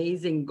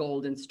amazing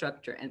golden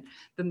structure. And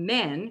the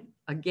men,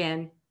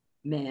 again,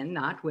 men,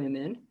 not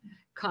women,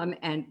 come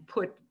and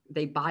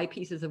they buy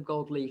pieces of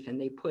gold leaf and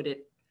they put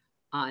it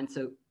on.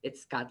 So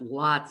it's got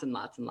lots and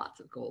lots and lots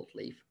of gold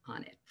leaf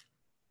on it.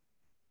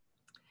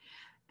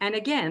 And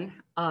again,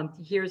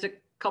 here's a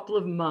couple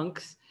of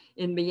monks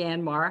in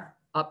Myanmar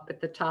up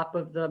at the top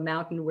of the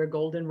mountain where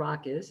Golden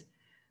Rock is.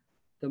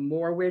 The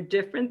more we're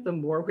different, the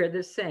more we're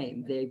the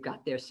same. They've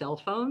got their cell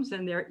phones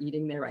and they're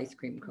eating their ice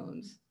cream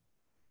cones.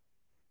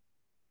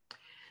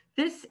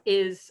 This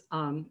is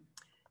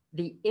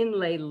the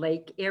Inle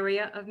Lake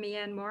area of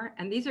Myanmar.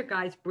 And these are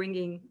guys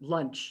bringing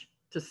lunch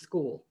to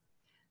school.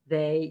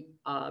 They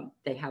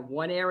have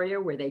one area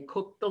where they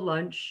cook the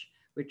lunch,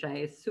 which I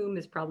assume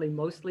is probably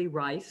mostly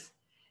rice.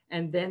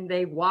 And then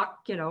they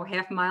walk,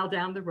 half a mile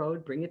down the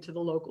road, bring it to the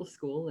local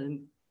school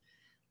and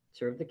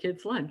serve the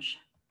kids lunch.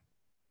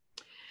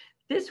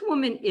 This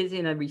woman is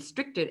in a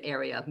restricted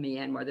area of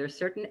Myanmar. There are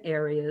certain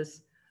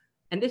areas,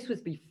 and this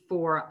was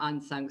before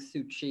Aung San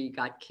Suu Kyi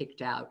got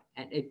kicked out,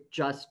 and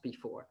just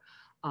before.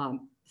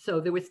 So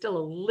there was still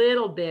a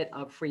little bit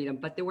of freedom,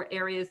 but there were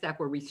areas that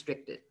were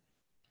restricted.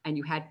 And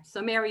you had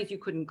some areas you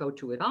couldn't go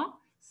to at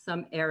all.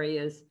 Some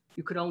areas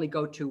you could only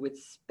go to with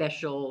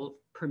special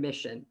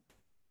permission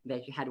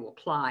that you had to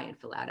apply and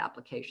fill out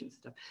applications and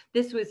stuff.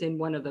 This was in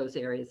one of those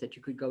areas that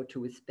you could go to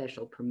with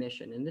special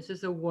permission. And this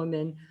is a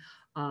woman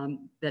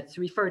that's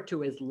referred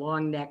to as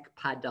long neck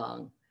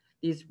padang.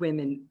 These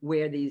women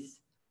wear these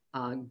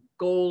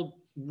gold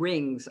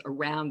rings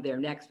around their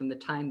necks from the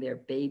time they're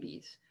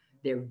babies.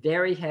 They're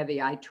very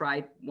heavy. I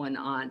tried one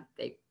on.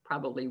 They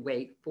probably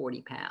weigh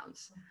 40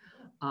 pounds.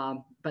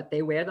 But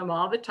they wear them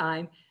all the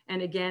time.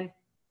 And again,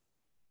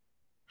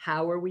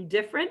 how are we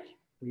different?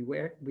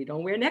 We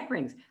don't wear neck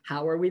rings.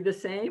 How are we the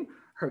same?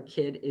 Her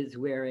kid is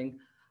wearing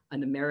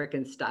an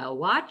American style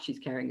watch. He's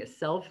carrying a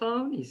cell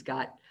phone. He's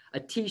got a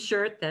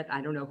t-shirt that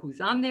I don't know who's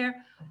on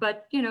there,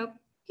 but he doesn't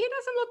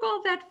look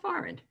all that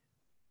foreign.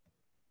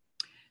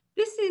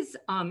 This is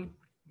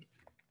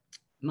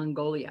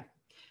Mongolia.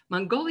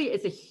 Mongolia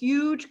is a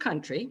huge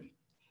country,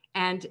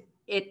 and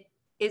it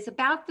is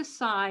about the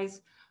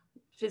size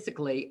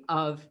physically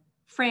of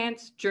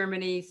France,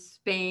 Germany,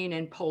 Spain,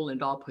 and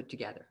Poland all put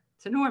together.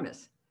 It's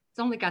enormous. It's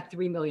only got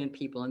 3 million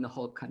people in the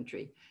whole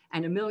country,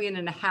 and 1.5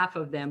 million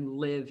of them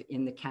live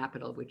in the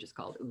capital, which is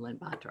called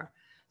Ulaanbaatar.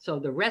 So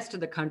the rest of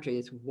the country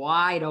is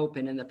wide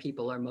open, and the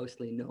people are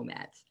mostly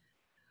nomads.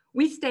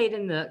 We stayed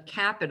in the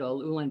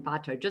capital,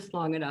 Ulaanbaatar, just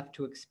long enough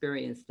to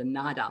experience the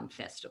Nadam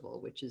Festival,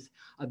 which is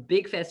a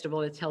big festival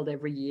that's held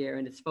every year,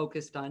 and it's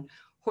focused on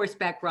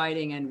horseback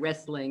riding and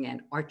wrestling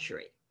and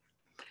archery.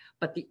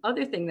 But the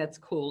other thing that's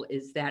cool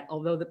is that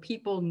although the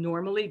people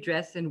normally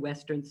dress in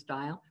Western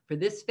style, for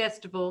this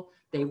festival,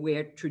 they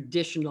wear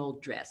traditional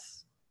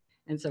dress.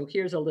 And so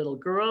here's a little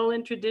girl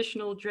in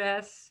traditional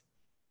dress.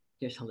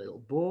 Here's a little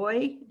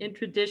boy in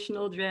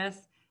traditional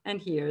dress. And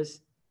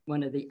here's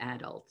one of the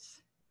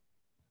adults.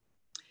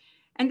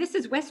 And this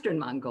is Western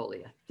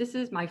Mongolia. This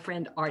is my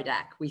friend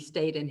Ardak. We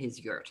stayed in his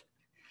yurt.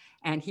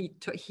 And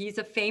he's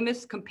a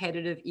famous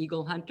competitive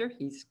eagle hunter.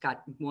 He's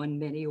won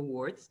many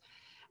awards.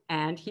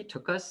 And he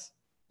took us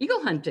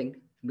eagle hunting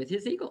with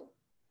his eagle.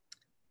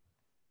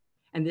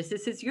 And this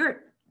is his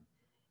yurt.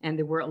 And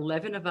there were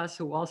 11 of us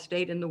who all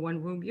stayed in the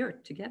one-room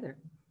yurt together.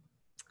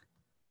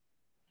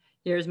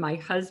 Here's my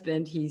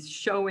husband. He's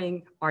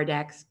showing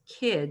Ardak's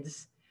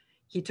kids.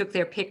 He took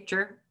their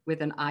picture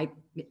with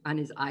on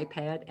his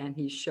iPad, and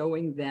he's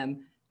showing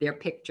them their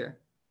picture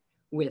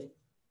with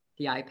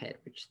the iPad,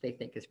 which they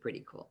think is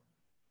pretty cool.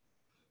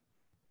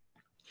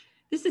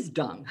 This is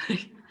dung.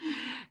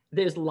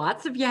 There's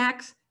lots of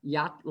yaks,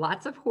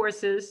 lots of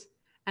horses,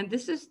 and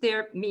this is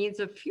their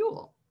means of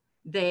fuel.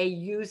 They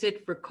use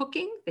it for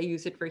cooking. They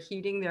use it for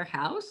heating their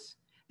house.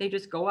 They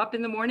just go up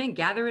in the morning,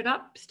 gather it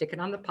up, stick it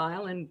on the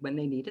pile, and when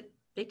they need it,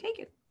 they take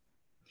it.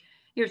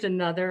 Here's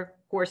another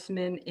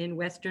horseman in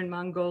Western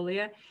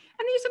Mongolia,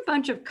 and there's a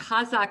bunch of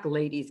Kazakh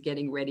ladies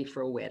getting ready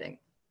for a wedding.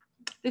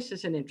 This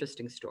is an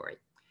interesting story.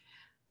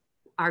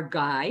 Our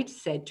guide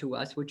said to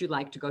us, "Would you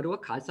like to go to a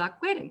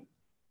Kazakh wedding?"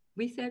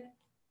 We said,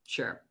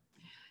 "Sure."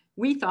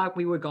 We thought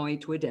we were going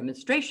to a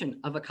demonstration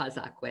of a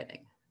Kazakh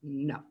wedding.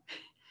 No.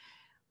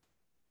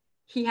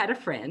 He had a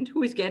friend who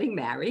was getting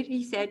married.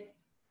 He said,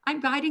 "I'm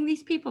guiding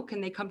these people.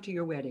 Can they come to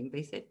your wedding?"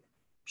 They said,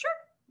 "Sure."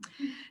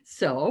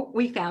 So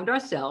we found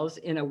ourselves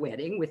in a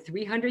wedding with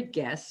 300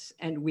 guests,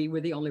 and we were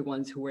the only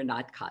ones who were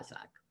not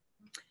Kazakh.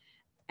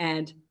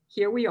 And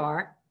here we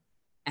are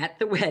at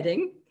the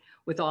wedding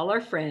with all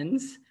our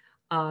friends.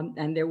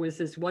 And there was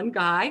this one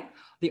guy,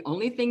 the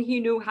only thing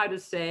he knew how to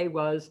say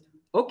was,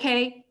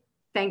 okay,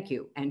 thank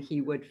you. And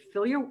he would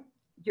fill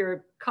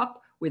your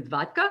cup with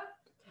vodka.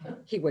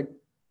 He would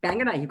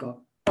bang it out. He'd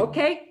go,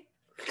 okay,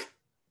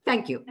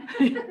 thank you.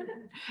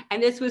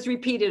 And this was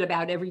repeated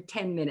about every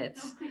 10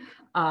 minutes.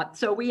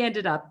 So we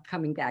ended up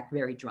coming back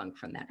very drunk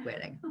from that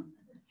wedding.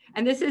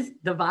 And this is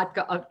the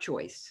vodka of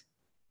choice.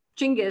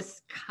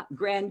 Genghis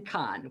Grand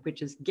Khan,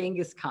 which is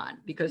Genghis Khan,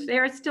 because they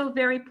are still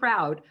very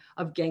proud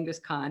of Genghis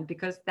Khan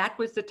because that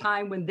was the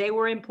time when they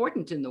were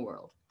important in the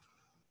world.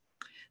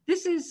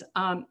 This is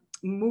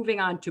moving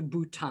on to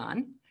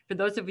Bhutan. For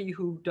those of you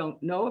who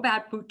don't know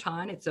about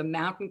Bhutan, it's a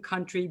mountain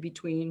country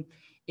between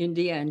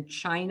India and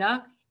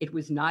China. It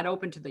was not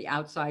open to the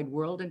outside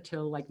world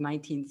until like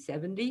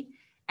 1970.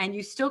 And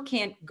you still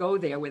can't go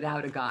there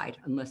without a guide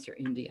unless you're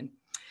Indian.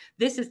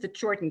 This is the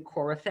Chorten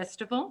Kora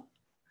Festival.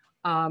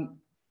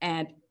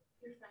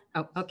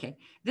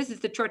 This is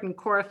the Chorten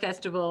Kora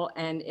Festival,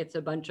 and it's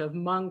a bunch of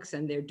monks,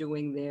 and they're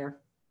doing their,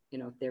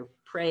 they're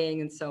praying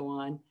and so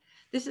on.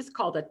 This is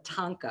called a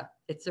tanka.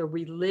 It's a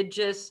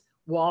religious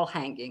wall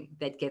hanging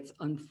that gets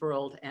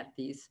unfurled at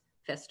these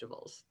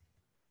festivals.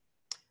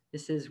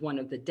 This is one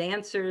of the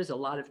dancers. A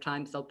lot of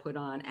times they'll put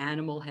on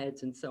animal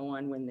heads and so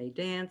on when they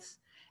dance,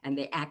 and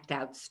they act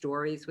out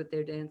stories with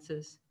their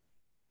dances.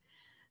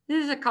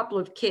 This is a couple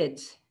of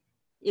kids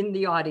in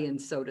the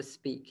audience, so to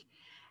speak.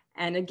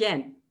 And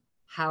again,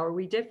 how are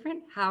we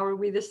different? How are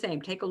we the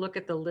same? Take a look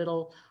at the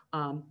little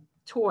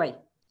toy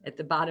at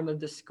the bottom of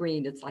the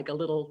screen. It's like a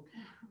little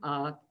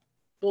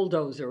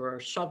bulldozer or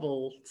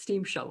shovel,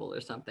 steam shovel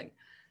or something.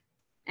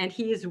 And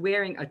he is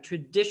wearing a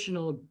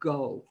traditional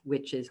go,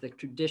 which is the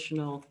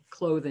traditional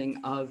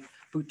clothing of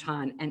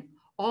Bhutan. And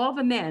all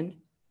the men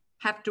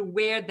have to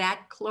wear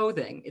that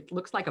clothing. It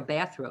looks like a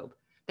bathrobe.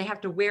 They have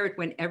to wear it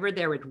whenever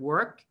they're at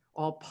work,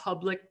 all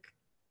public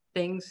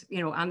things,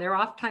 on their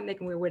off time, they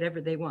can wear whatever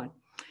they want.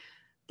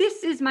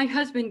 This is my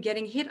husband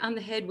getting hit on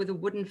the head with a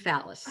wooden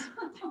phallus.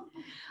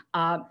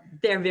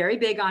 They're very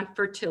big on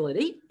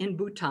fertility in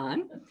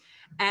Bhutan.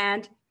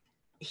 And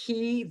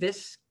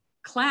this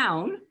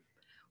clown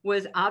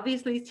was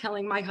obviously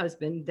telling my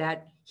husband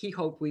that he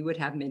hoped we would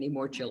have many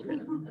more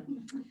children.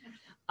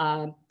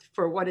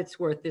 For what it's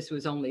worth, this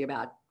was only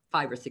about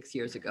 5 or 6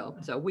 years ago.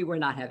 So we were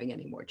not having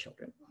any more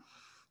children.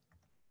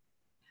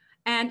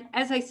 And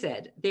as I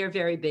said, they're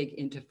very big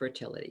into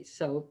fertility.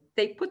 So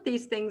they put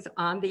these things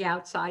on the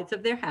outsides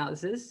of their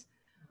houses.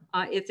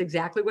 It's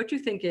exactly what you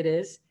think it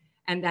is.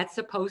 And that's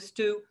supposed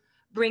to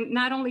bring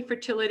not only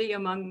fertility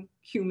among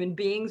human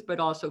beings,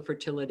 but also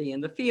fertility in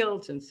the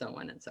fields and so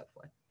on and so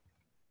forth.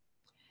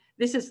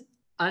 This is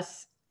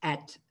us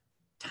at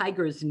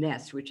Tiger's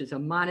Nest, which is a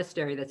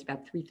monastery that's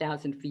about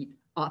 3,000 feet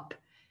up.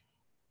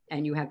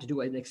 And you have to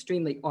do an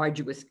extremely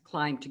arduous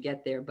climb to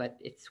get there, but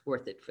it's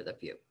worth it for the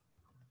view.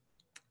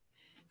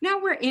 Now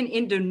we're in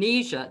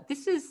Indonesia.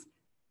 This is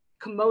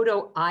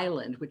Komodo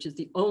Island, which is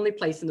the only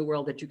place in the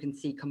world that you can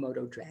see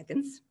Komodo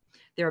dragons.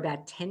 They're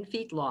about 10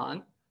 feet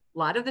long. A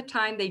lot of the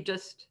time they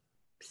just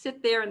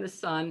sit there in the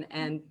sun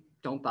and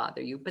don't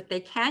bother you, but they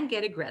can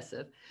get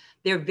aggressive.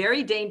 They're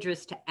very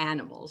dangerous to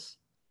animals,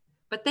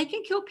 but they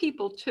can kill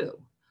people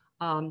too,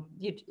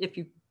 if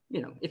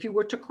you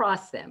were to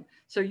cross them.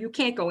 So you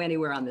can't go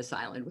anywhere on this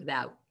island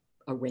without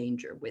a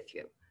ranger with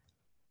you.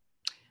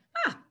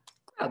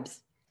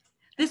 Grubs.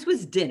 This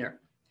was dinner.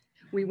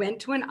 We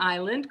went to an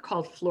island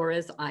called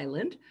Flores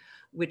Island,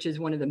 which is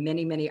one of the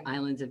many, many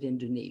islands of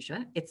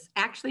Indonesia. It's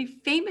actually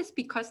famous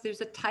because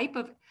there's a type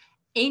of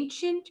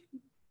ancient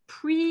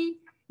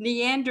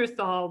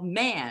pre-Neanderthal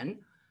man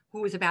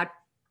who was about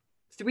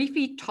 3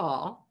 feet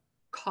tall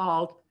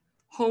called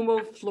Homo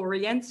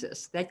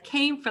floresiensis that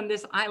came from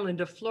this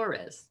island of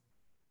Flores.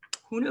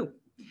 Who knew?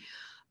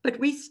 But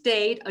we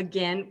stayed,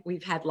 again,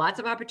 we've had lots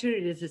of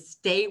opportunities to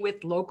stay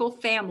with local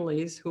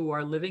families who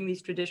are living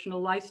these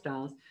traditional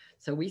lifestyles.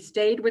 So we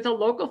stayed with a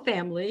local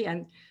family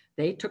and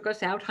they took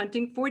us out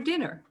hunting for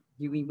dinner.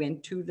 We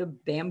went to the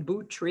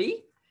bamboo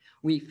tree.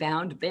 We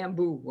found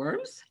bamboo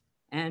worms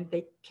and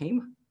they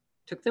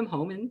took them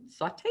home and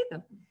sauteed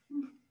them.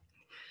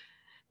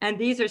 And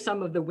these are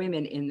some of the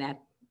women in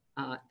that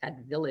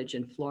village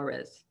in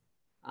Flores.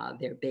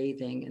 They're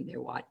bathing and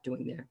they're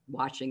doing their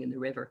washing in the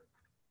river.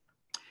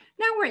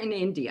 Now we're in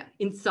India,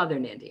 in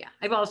southern India.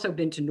 I've also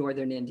been to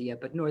northern India,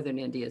 but northern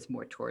India is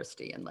more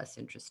touristy and less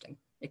interesting,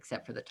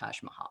 except for the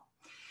Taj Mahal.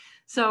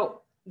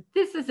 So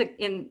this is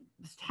in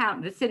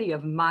the city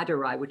of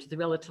Madurai, which is a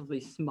relatively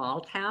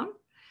small town.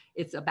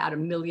 It's about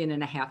 1.5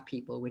 million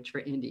people, which for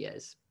India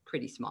is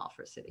pretty small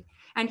for a city.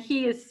 And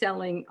he is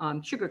selling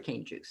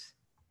sugarcane juice.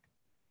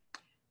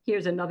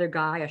 Here's another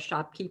guy, a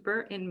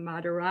shopkeeper in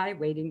Madurai,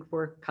 waiting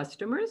for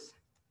customers.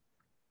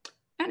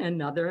 And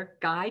another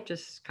guy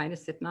just kind of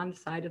sitting on the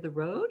side of the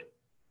road.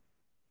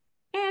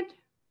 And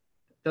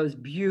those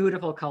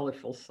beautiful,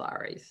 colorful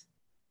saris.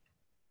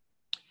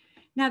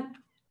 Now,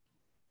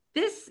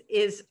 this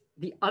is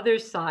the other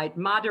side.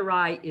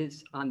 Madurai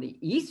is on the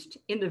east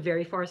in the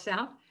very far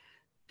south.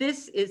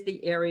 this is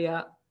the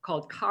area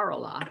called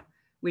Kerala,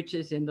 which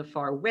is in the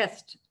far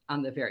west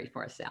on the very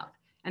far south.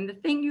 And the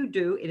thing you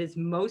do, it is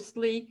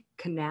mostly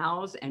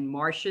canals and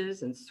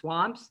marshes and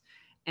swamps.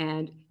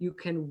 And you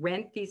can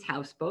rent these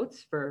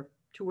houseboats for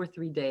 2 or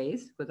 3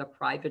 days with a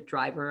private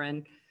driver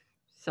and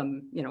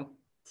some,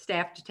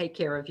 staff to take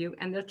care of you.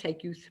 And they'll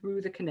take you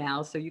through the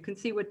canals so you can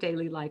see what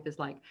daily life is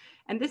like.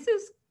 And this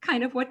is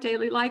kind of what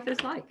daily life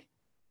is like.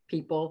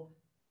 People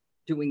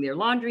doing their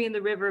laundry in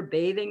the river,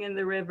 bathing in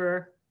the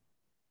river.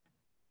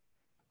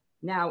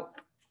 Now,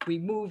 we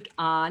moved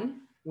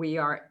on. We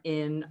are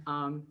in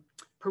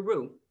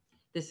Peru.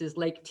 This is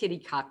Lake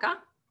Titicaca.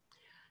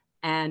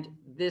 And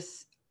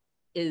this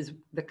is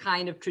the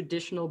kind of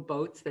traditional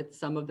boats that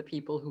some of the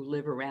people who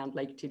live around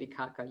Lake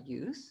Titicaca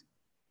use.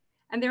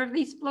 And there are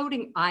these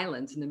floating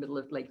islands in the middle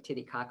of Lake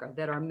Titicaca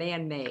that are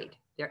man-made.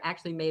 They're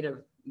actually made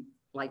of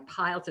like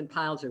piles and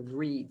piles of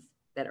reeds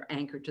that are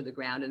anchored to the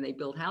ground, and they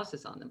build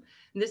houses on them.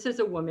 And this is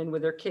a woman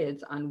with her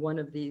kids on one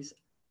of these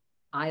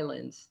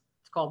islands.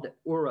 It's called the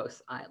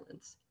Uros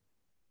Islands.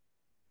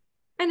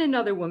 And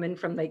another woman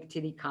from Lake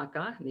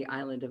Titicaca, the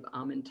island of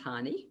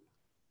Amintani.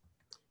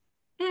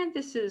 And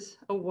this is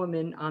a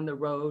woman on the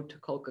road to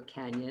Colca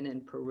Canyon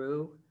in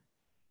Peru.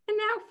 And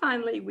now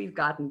finally, we've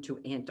gotten to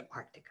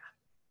Antarctica.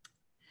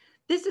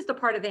 This is the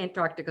part of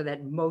Antarctica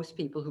that most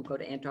people who go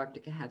to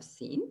Antarctica have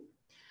seen.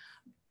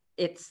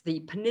 It's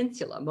the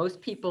peninsula.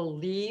 Most people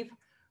leave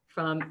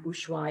from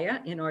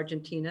Ushuaia in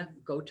Argentina,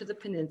 go to the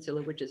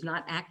peninsula, which is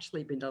not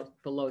actually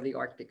below the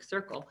Arctic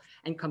Circle,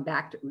 and come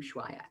back to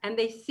Ushuaia. And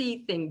they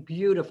see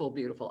beautiful,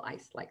 beautiful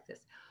ice like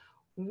this.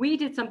 We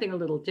did something a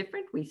little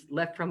different. We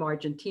left from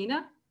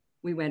Argentina.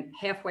 We went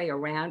halfway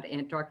around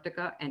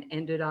Antarctica and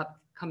ended up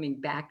coming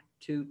back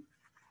to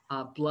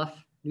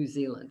Bluff, New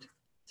Zealand.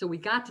 So we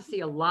got to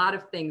see a lot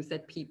of things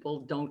that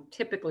people don't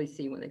typically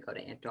see when they go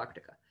to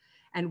Antarctica.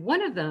 And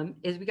one of them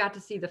is we got to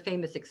see the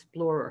famous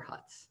explorer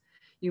huts.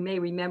 You may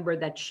remember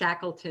that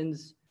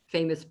Shackleton's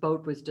famous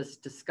boat was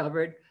just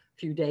discovered a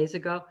few days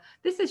ago.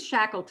 This is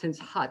Shackleton's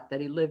hut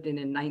that he lived in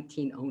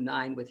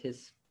 1909 with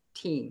his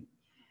team.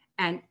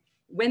 And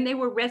when they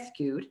were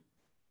rescued,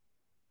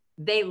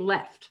 they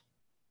left.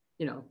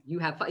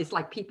 It's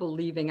like people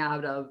leaving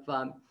out of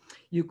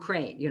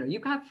Ukraine. You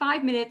got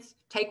 5 minutes,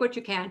 take what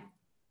you can,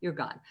 you're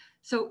gone.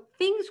 So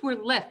things were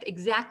left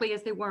exactly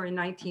as they were in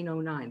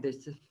 1909.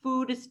 The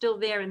food is still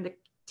there in the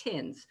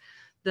tins.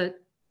 The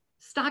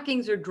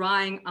stockings are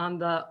drying on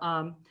the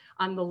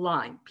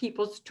line.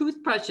 People's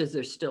toothbrushes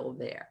are still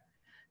there.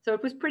 So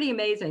it was pretty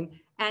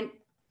amazing. And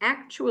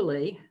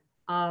actually,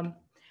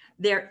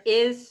 there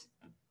is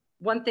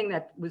one thing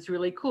that was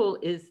really cool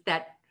is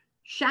that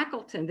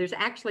Shackleton, there's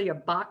actually a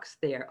box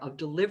there of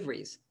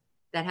deliveries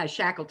that has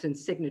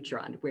Shackleton's signature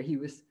on it, where he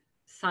was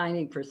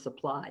signing for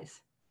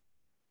supplies.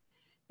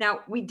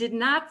 Now, we did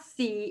not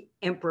see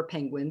emperor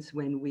penguins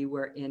when we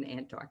were in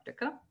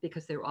Antarctica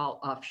because they're all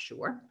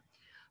offshore.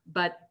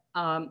 But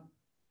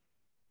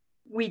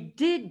we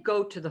did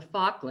go to the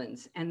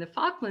Falklands, and the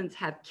Falklands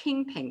have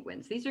king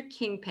penguins. These are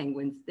king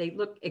penguins. They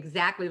look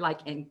exactly like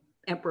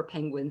emperor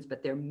penguins,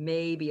 but they're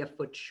maybe a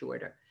foot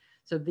shorter.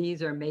 So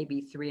these are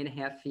maybe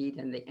 3.5 feet,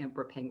 and the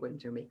emperor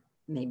penguins are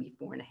maybe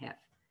 4.5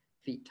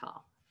 feet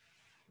tall.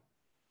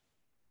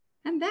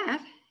 And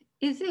that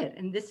is it.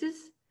 And this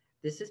is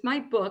my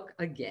book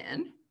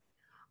again.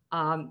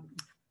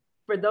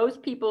 For those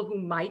people who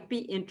might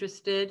be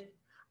interested,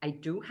 I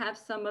do have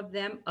some of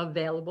them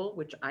available,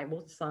 which I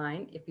will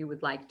sign if you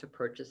would like to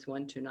purchase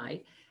one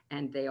tonight.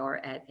 And they are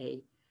at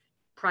a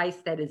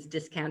price that is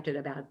discounted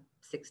about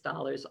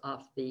 $6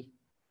 off the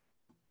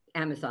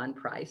Amazon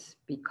price,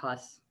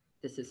 because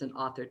this is an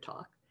author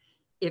talk.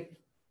 If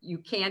you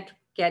can't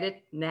get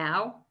it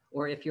now,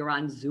 or if you're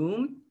on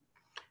Zoom,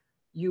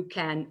 you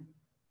can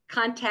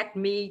contact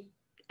me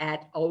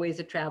at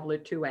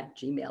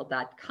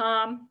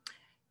alwaysatraveler2@gmail.com,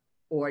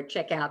 or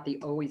check out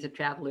the Always a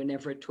Traveler,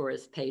 Never a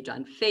Tourist page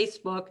on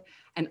Facebook,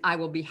 and I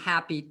will be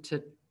happy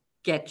to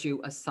get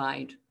you a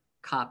signed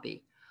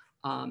copy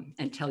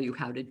and tell you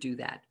how to do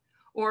that.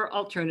 Or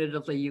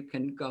alternatively, you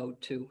can go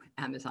to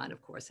Amazon,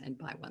 of course, and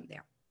buy one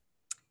there.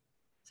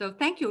 So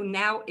thank you.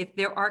 Now, if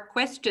there are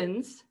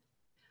questions,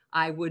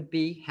 I would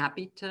be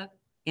happy to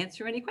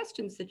answer any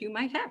questions that you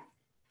might have.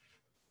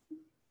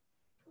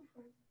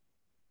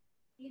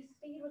 You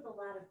stayed with a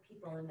lot of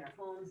people in their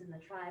homes and the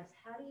tribes.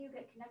 How do you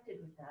get connected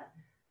with that?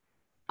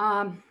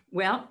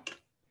 Well,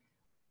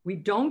 we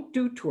don't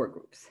do tour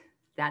groups.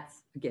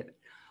 That's a given.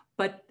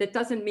 But that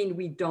doesn't mean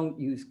we don't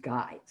use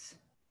guides.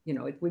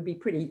 It would be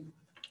pretty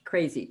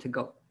crazy to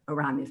go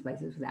around these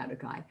places without a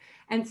guide.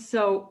 And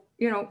so,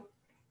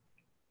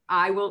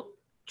 I will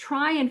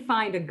try and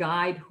find a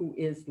guide who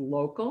is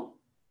local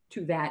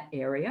to that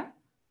area,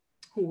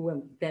 who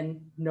will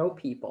then know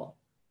people.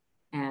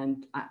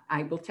 And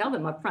I will tell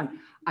them up front,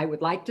 I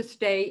would like to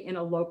stay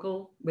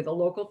with a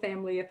local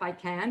family if I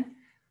can.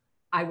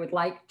 I would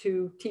like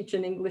to teach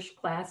an English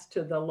class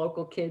to the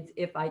local kids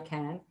if I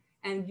can.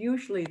 And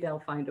usually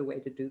they'll find a way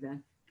to do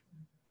that.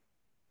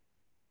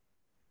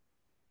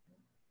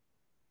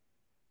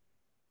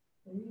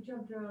 And you You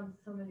jumped around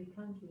so many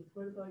countries.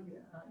 What about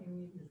your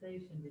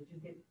immunization? Did you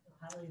get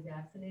highly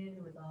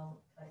vaccinated with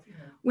all,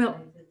 Well,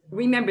 visits and all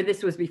remember, that?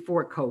 this was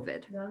before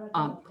COVID. No, I'm not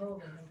talking about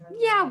COVID. I'm talking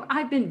Yeah, about-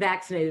 I've been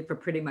vaccinated for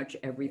pretty much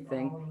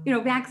everything. You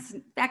know,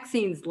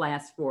 vaccines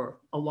last for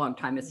a long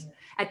time. Yeah.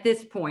 At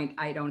this point,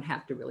 I don't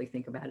have to really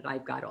think about it.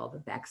 I've got all the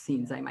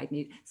vaccines I might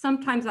need.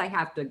 Sometimes I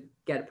have to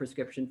get a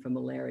prescription for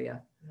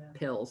malaria Yeah.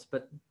 pills,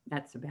 but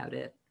that's about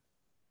it.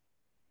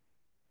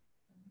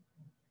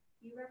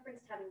 You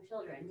referenced having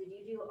children. Did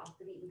you do off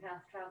the beaten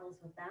path travels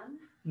with them?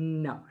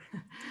 No.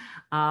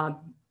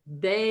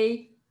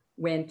 They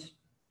went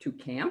to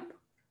camp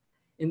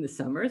in the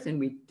summers, and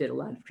we did a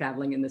lot of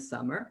traveling in the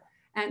summer.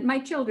 And my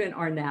children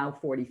are now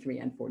 43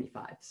 and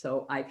 45.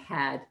 So I've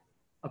had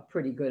a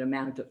pretty good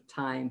amount of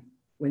time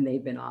when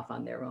they've been off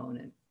on their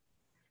own.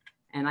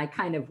 And I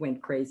kind of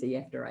went crazy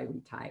after I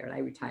retired. I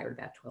retired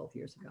about 12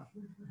 years ago.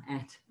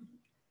 And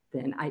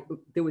then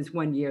there was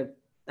one year,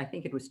 I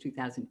think it was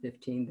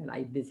 2015, that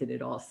I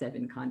visited all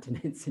 7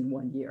 continents in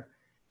one year.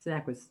 So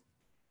that was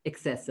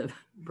excessive,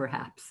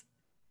 perhaps.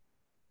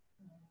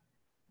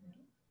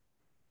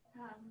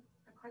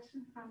 A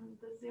question from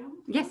the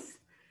Zoom. Yes.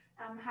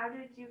 How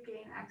did you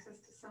gain access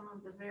to some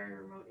of the very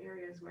remote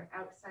areas where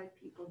outside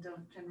people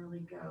don't generally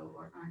go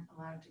or aren't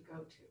allowed to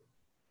go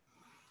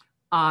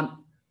to?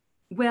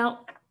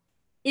 Well,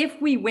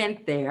 if we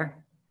went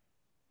there,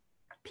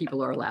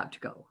 people are allowed to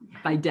go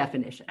by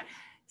definition.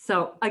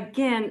 So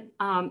again,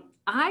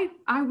 I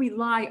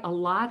rely a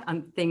lot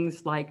on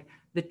things like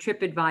the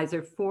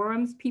TripAdvisor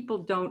forums. People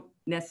don't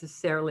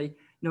necessarily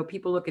know.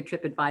 People look at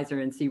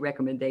TripAdvisor and see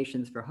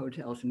recommendations for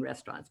hotels and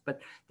restaurants, but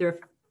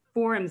their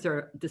forums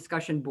are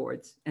discussion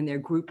boards, and they're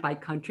grouped by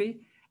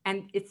country.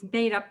 And it's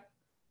made up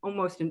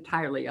almost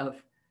entirely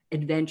of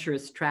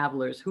adventurous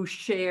travelers who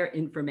share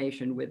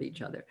information with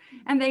each other.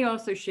 And they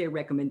also share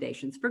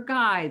recommendations for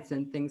guides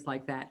and things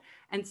like that.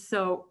 And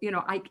so, you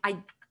know,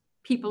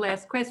 people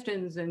ask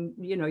questions, and,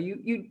 you know,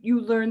 you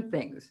learn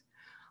things.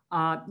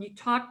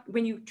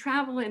 When you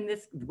travel in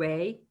this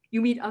way,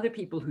 you meet other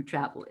people who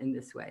travel in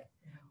this way.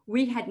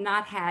 We had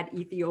not had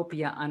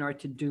Ethiopia on our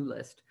to-do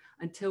list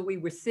until we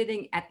were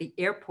sitting at the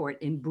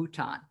airport in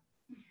Bhutan,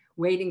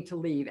 waiting to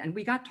leave. And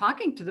we got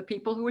talking to the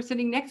people who were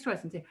sitting next to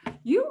us and said,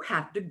 "You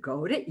have to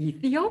go to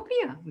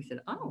Ethiopia." We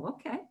said, "Oh,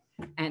 okay."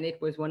 And it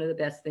was one of the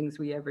best things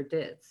we ever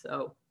did.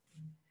 So,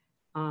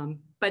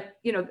 but,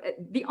 you know,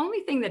 the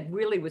only thing that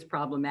really was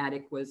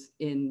problematic was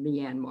in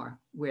Myanmar,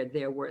 where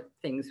there were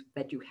things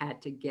that you had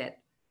to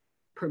get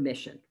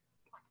permission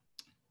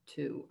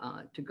to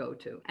go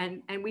to.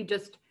 And we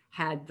just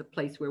had the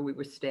place where we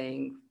were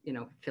staying, you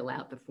know, fill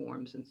out the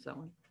forms and so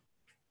on.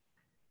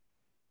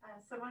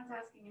 Someone's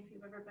asking if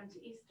you've ever been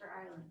to Easter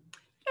Island.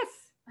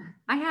 Yes,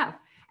 I have.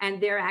 And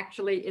there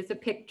actually is a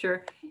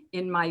picture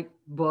in my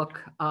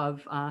book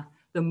of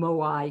the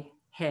Moai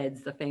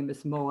heads, the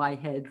famous Moai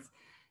heads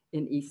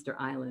in Easter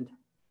Island.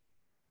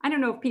 I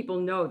don't know if people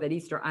know that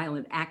Easter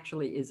Island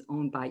actually is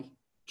owned by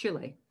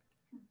Chile.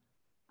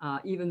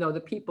 Even though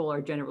the people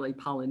are generally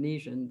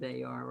Polynesian,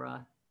 they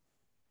are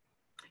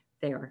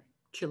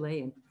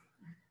Chilean.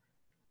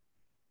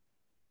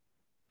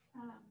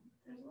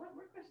 There's a lot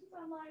more questions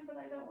online, but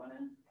I don't want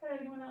to cut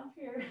anyone off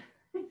here.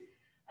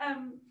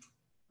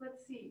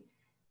 Let's see.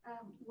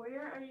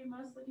 Where are you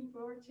most looking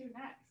forward to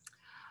next?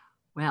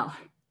 Well,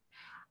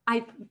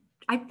 I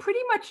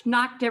pretty much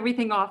knocked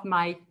everything off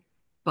my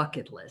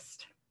bucket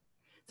list.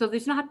 So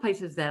there's not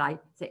places that I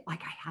say,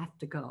 like, I have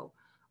to go.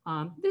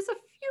 There's a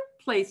few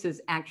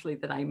places actually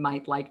that I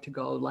might like to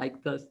go,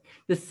 like the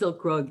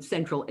Silk Road,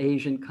 Central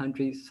Asian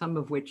countries, some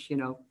of which, you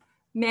know,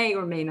 may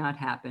or may not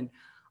happen.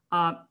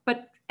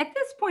 But at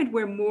this point,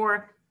 we're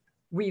more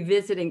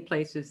revisiting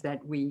places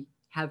that we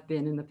have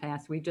been in the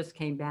past. We just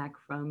came back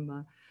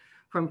from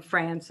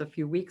France a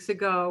few weeks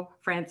ago.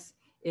 France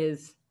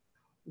is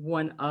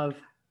one of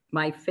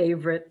my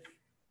favorite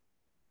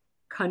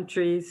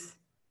countries.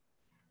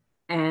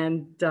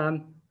 And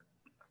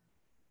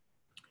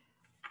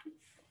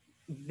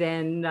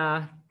then,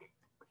 oh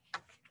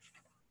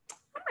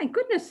my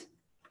goodness,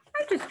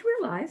 I just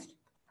realized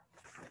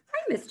I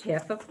missed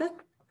half of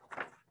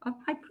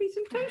my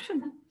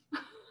presentation.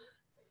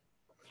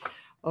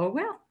 Oh,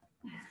 well.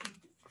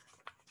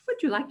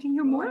 Would you like to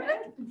hear more of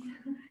it?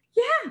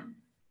 Yeah.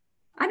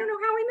 I don't know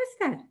how I missed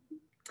that.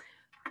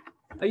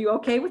 Are you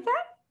okay with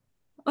that?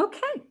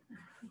 Okay.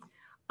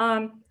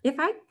 If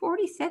I've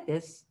already said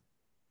this,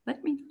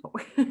 let me know.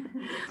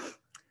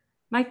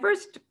 My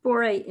first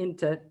foray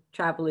into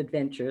travel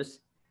adventures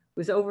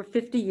was over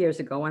 50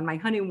 years ago on my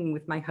honeymoon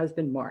with my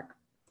husband, Mark.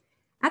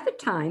 At the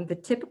time, the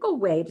typical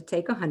way to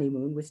take a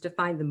honeymoon was to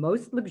find the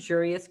most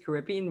luxurious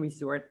Caribbean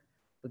resort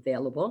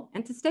available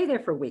and to stay there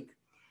for a week.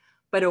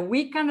 But a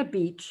week on the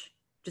beach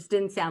just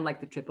didn't sound like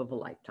the trip of a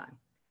lifetime.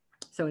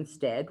 So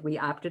instead, we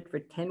opted for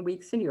 10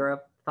 weeks in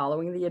Europe,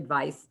 following the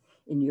advice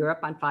in Europe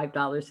on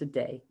 $5 a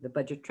day, the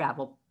budget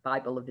travel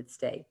Bible of its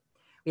day.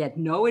 We had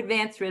no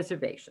advance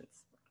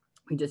reservations.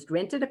 We just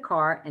rented a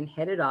car and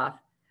headed off,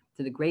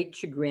 to the great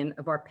chagrin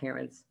of our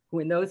parents, who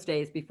in those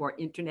days, before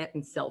internet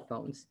and cell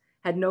phones,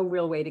 had no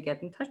real way to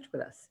get in touch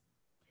with us.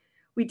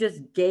 We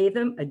just gave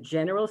them a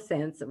general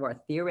sense of our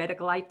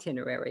theoretical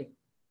itinerary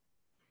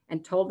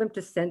and told them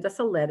to send us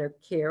a letter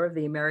care of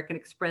the American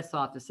Express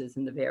offices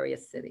in the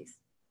various cities.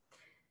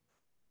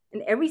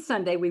 And every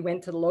Sunday we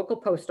went to the local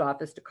post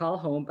office to call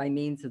home by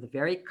means of the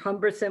very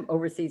cumbersome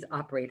overseas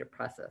operator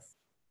process.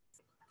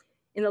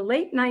 In the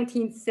late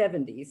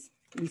 1970s,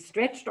 we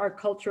stretched our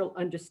cultural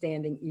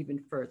understanding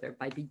even further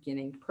by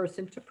beginning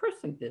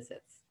person-to-person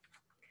visits.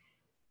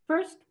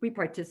 First, we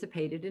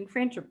participated in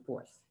Friendship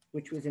Force,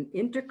 which was an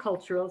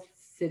intercultural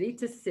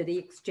city-to-city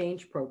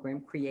exchange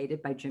program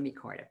created by Jimmy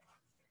Carter.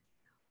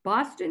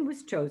 Boston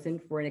was chosen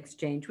for an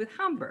exchange with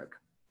Hamburg,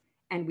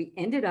 and we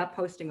ended up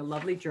hosting a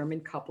lovely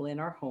German couple in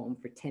our home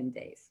for 10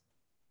 days.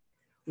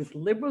 With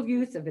liberal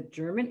use of a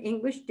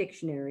German-English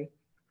dictionary,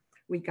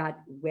 we got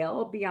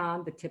well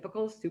beyond the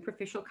typical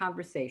superficial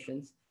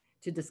conversations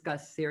to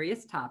discuss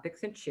serious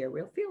topics and share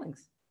real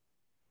feelings.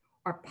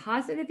 Our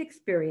positive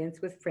experience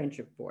with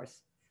Friendship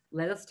Force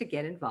led us to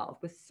get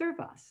involved with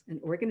Servas, an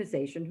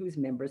organization whose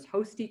members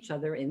host each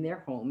other in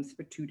their homes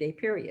for 2-day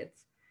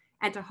periods,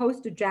 and to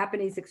host a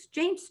Japanese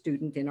exchange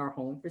student in our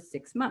home for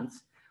 6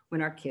 months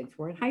when our kids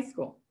were in high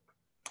school.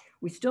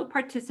 We still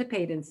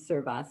participate in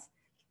Servas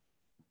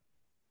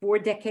 4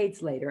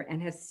 decades later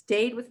and have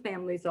stayed with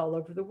families all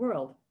over the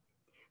world,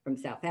 from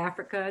South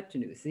Africa to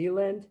New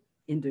Zealand,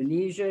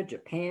 Indonesia,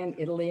 Japan,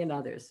 Italy, and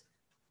others,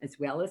 as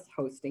well as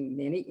hosting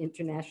many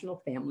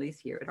international families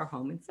here at our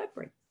home in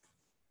Sudbury.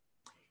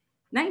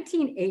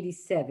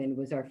 1987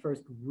 was our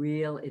first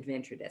real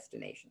adventure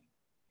destination.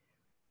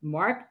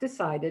 Mark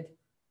decided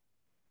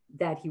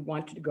that he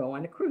wanted to go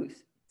on a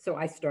cruise. So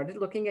I started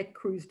looking at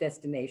cruise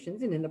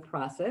destinations, and in the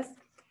process,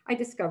 I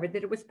discovered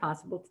that it was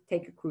possible to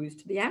take a cruise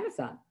to the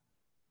Amazon.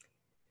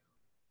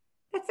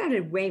 That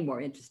sounded way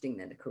more interesting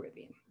than the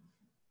Caribbean.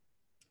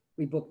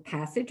 We booked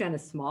passage on a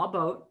small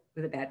boat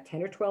with about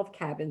 10 or 12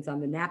 cabins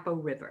on the Napo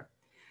River,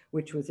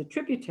 which was a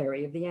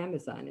tributary of the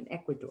Amazon in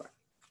Ecuador.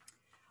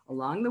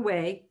 Along the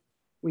way,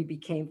 we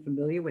became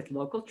familiar with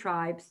local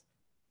tribes,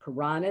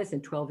 piranhas,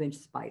 and 12-inch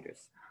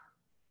spiders.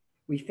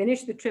 We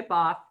finished the trip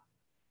off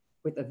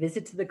with a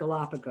visit to the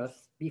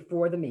Galapagos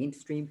before the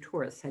mainstream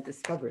tourists had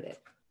discovered it.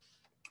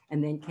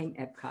 And then came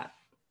Epcot.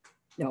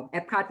 No,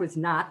 Epcot was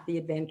not the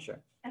adventure.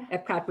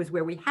 Epcot was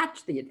where we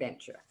hatched the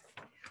adventure.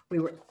 We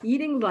were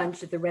eating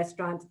lunch at the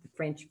restaurant at the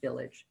French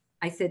Village.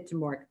 I said to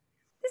Mark,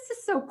 "This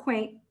is so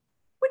quaint.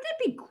 Wouldn't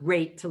it be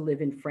great to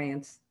live in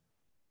France?"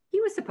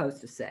 He was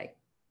supposed to say,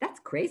 "That's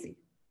crazy.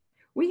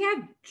 We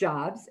have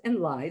jobs and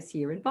lives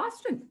here in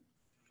Boston."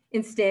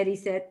 Instead, he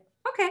said,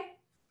 "Okay,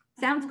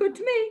 sounds good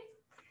to me."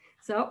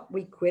 So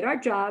we quit our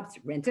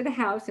jobs, rented a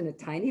house in a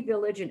tiny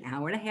village an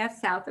hour and a half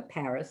south of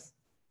Paris,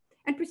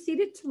 and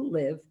proceeded to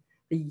live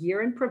the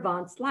year in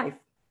Provence life,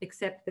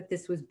 except that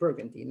this was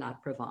Burgundy,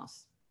 not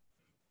Provence.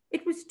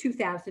 It was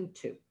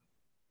 2002.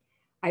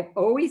 I've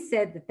always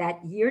said that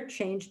that year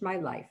changed my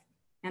life,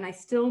 and I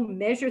still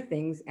measure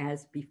things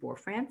as before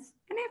France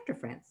and after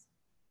France.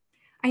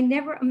 I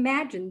never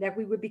imagined that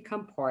we would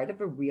become part of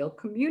a real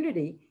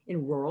community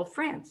in rural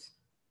France,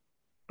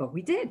 but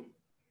we did.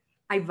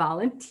 I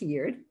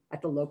volunteered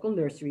at the local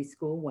nursery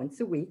school once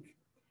a week,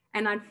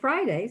 and on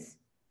Fridays,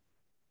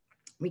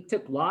 we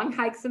took long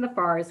hikes in the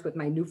forest with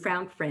my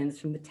newfound friends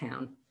from the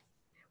town.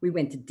 We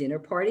went to dinner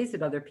parties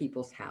at other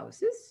people's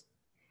houses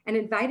and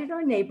invited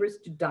our neighbors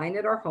to dine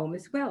at our home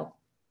as well.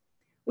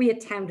 We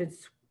attended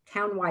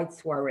townwide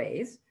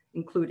soirees,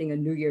 including a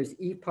New Year's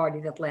Eve party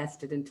that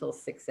lasted until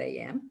 6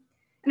 a.m.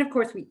 And of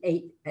course, we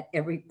ate at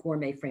every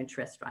gourmet French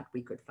restaurant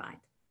we could find.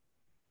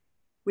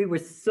 We were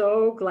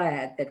so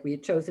glad that we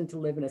had chosen to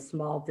live in a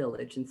small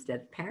village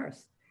instead of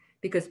Paris,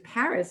 because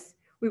Paris,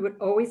 we would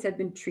always have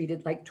been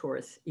treated like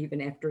tourists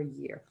even after a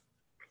year.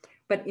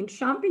 But in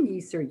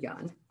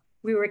Champigny-sur-Yonne,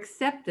 we were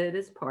accepted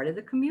as part of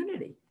the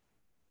community.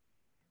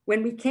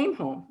 When we came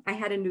home, I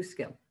had a new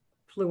skill,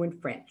 fluent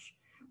French,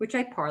 which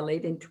I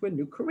parlayed into a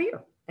new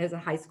career as a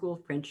high school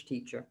French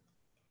teacher.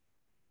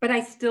 But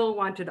I still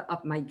wanted to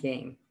up my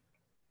game.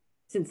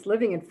 Since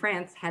living in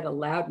France had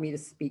allowed me to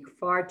speak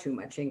far too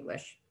much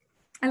English,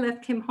 I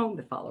left him home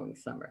the following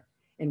summer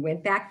and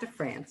went back to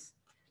France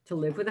to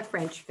live with a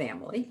French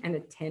family and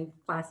attend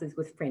classes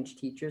with French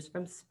teachers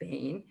from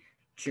Spain,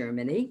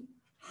 Germany,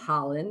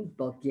 Holland,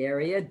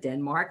 Bulgaria,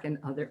 Denmark, and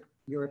other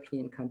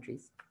European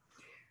countries.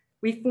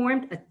 We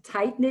formed a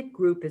tight-knit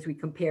group as we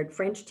compared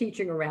French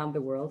teaching around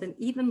the world and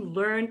even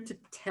learned to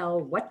tell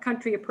what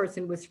country a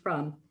person was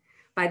from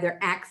by their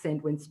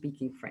accent when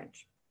speaking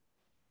French.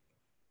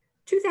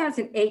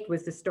 2008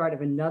 was the start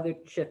of another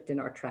shift in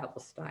our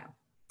travel style.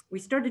 We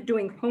started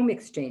doing home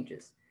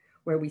exchanges,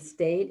 where we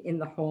stayed in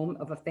the home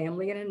of a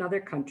family in another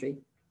country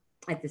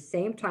at the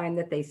same time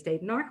that they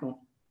stayed in our home.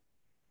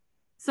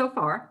 So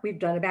far, we've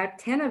done about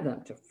 10 of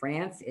them to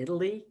France,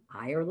 Italy,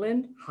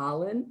 Ireland,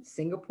 Holland,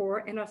 Singapore,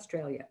 and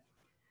Australia.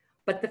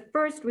 But the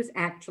first was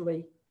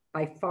actually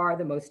by far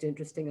the most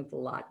interesting of the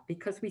lot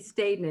because we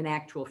stayed in an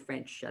actual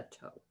French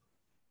chateau.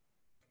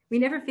 We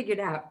never figured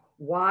out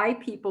why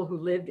people who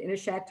lived in a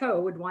chateau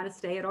would want to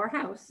stay at our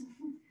house,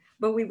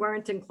 but we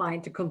weren't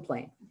inclined to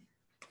complain.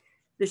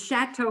 The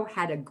chateau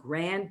had a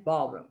grand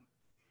ballroom,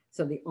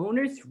 so the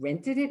owners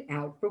rented it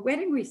out for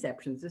wedding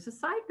receptions as a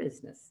side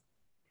business.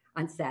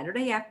 On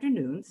Saturday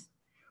afternoons,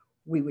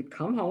 we would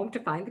come home to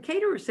find the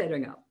caterer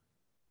setting up.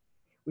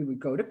 We would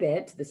go to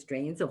bed to the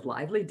strains of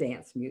lively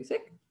dance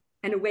music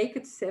and awake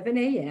at 7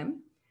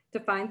 a.m. to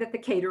find that the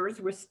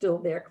caterers were still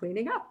there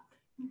cleaning up.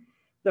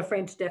 The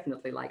French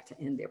definitely like to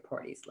end their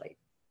parties late.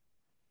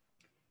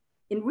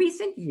 In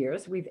recent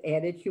years, we've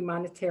added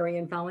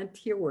humanitarian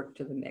volunteer work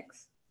to the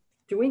mix,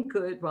 doing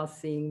good while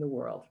seeing the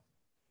world.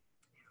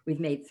 We've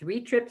made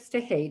 3 trips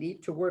to Haiti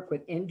to work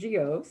with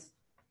NGOs,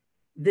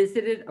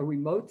 visited a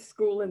remote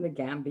school in the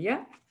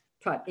Gambia,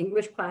 taught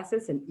English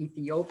classes in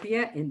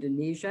Ethiopia,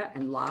 Indonesia,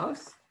 and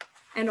Laos,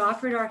 and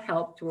offered our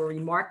help to a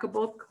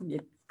remarkable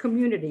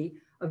community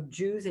of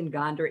Jews in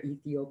Gondar,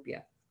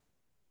 Ethiopia.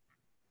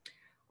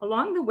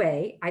 Along the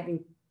way, I've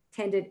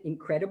attended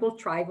incredible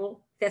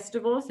tribal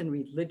festivals and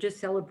religious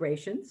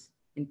celebrations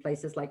in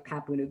places like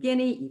Papua New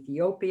Guinea,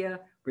 Ethiopia,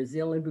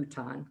 Brazil, and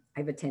Bhutan.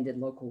 I've attended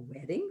local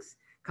weddings,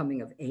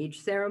 coming of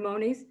age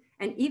ceremonies,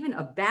 and even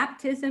a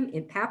baptism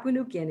in Papua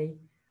New Guinea,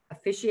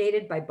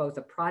 officiated by both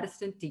a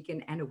Protestant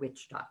deacon and a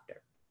witch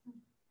doctor.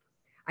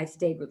 I've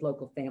stayed with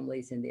local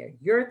families in their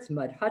yurts,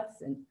 mud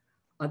huts, and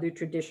other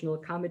traditional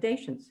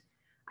accommodations.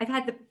 I've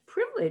had the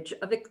privilege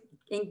of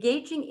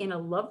engaging in a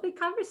lovely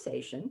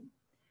conversation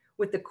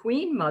with the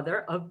Queen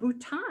Mother of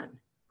Bhutan,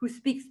 who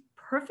speaks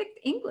perfect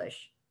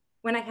English,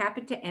 when I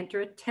happened to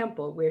enter a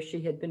temple where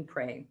she had been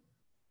praying.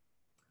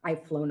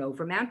 I've flown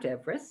over Mount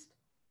Everest,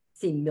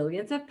 seen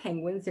millions of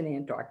penguins in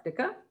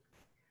Antarctica,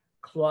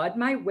 clawed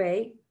my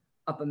way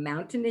up a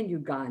mountain in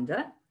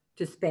Uganda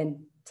to spend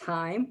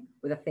time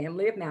with a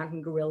family of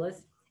mountain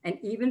gorillas, and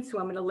even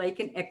swum in a lake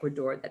in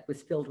Ecuador that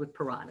was filled with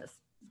piranhas.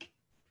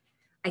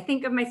 I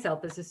think of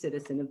myself as a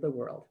citizen of the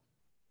world.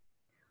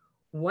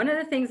 One of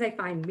the things I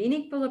find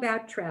meaningful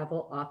about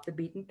travel off the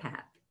beaten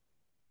path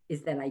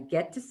is that I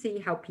get to see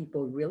how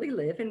people really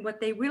live and what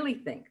they really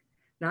think,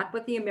 not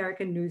what the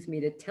American news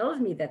media tells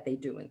me that they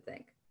do and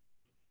think.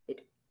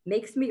 It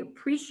makes me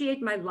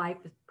appreciate my life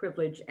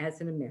privilege as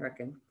an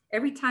American.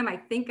 Every time I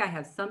think I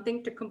have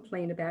something to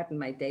complain about in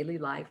my daily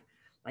life,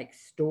 like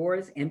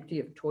stores empty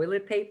of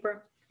toilet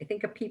paper, I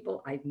think of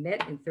people I've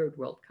met in third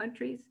world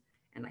countries,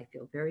 and I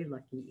feel very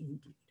lucky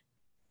indeed.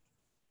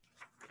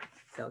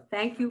 So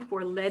thank you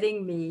for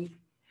letting me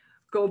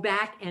go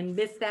back and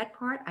miss that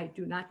part. I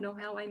do not know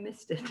how I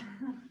missed it.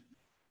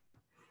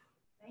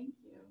 Thank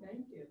you.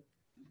 Thank you.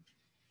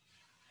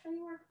 Any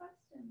more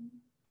questions?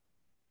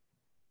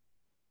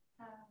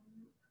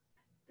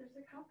 There's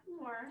a couple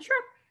more.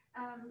 Sure.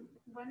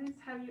 One is,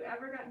 have you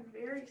ever gotten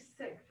very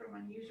sick from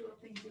unusual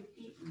things you've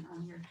eaten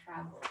on your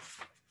travels?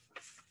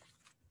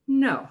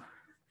 No.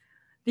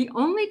 The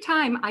only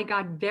time I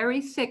got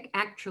very sick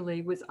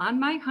actually was on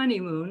my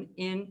honeymoon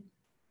in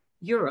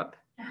Europe.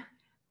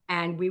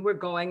 And we were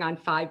going on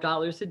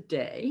 $5 a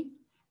day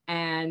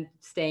and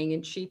staying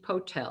in cheap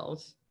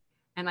hotels.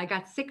 And I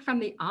got sick from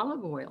the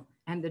olive oil.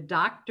 And the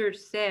doctor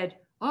said,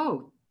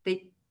 oh,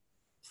 they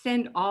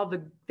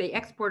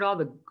export all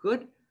the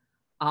good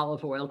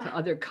olive oil to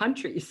other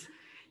countries.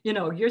 You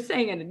know, you're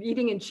saying and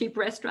eating in cheap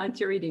restaurants,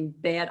 you're eating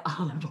bad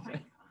olive oil.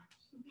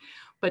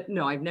 But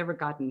no, I've never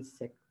gotten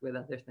sick with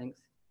other things.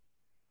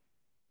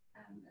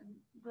 And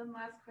one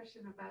last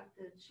question about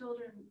the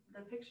children,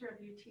 the picture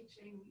of you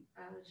teaching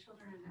the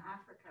children in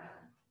Africa.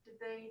 Did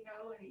they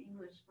know any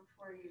English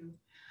before you?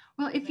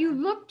 Well, if you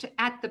looked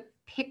at the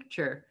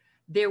picture,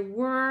 there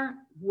were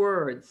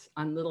words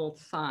on little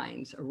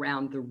signs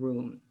around the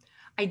room.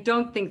 I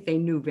don't think they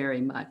knew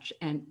very much.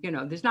 And, you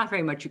know, there's not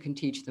very much you can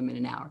teach them in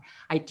an hour.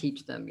 I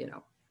teach them, you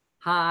know,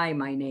 hi,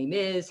 my name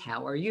is,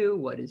 how are you?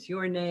 What is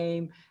your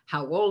name?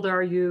 How old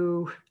are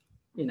you?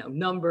 You know,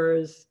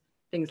 numbers,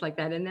 things like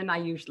that. And then I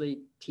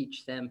usually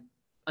teach them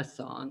a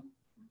song.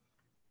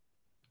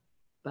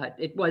 But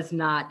it was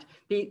not,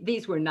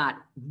 these were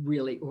not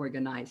really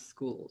organized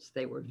schools.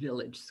 They were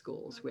village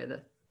schools where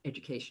the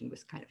education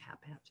was kind of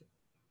haphazard.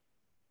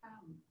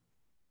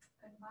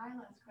 And my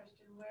last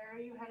question, where are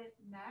you headed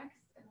next?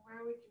 And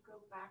where would you go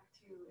back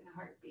to in a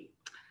heartbeat?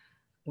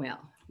 Well,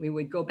 we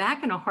would go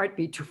back in a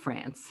heartbeat to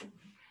France.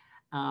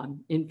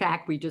 In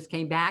fact, we just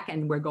came back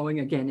and we're going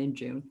again in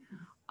June.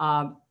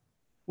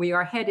 We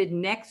are headed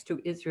next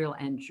to Israel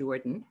and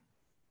Jordan.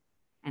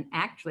 And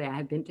actually, I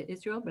have been to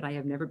Israel, but I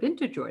have never been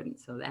to Jordan.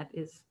 So that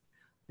is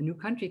a new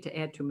country to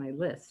add to my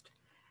list.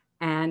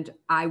 And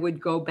I would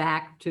go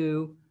back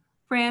to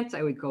France.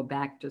 I would go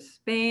back to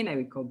Spain. I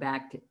would go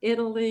back to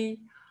Italy.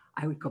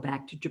 I would go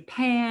back to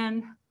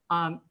Japan.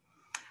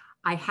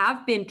 I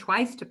have been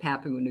twice to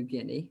Papua New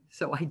Guinea,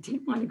 so I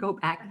did want to go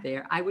back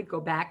there. I would go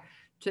back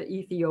to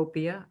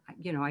Ethiopia.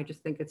 You know, I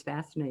just think it's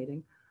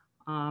fascinating.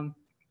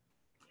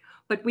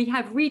 But we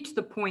have reached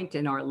the point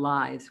in our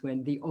lives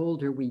when the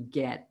older we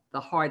get,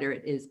 the harder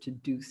it is to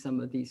do some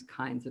of these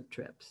kinds of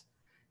trips.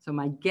 So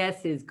my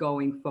guess is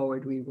going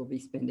forward, we will be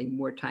spending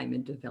more time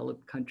in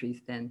developed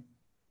countries than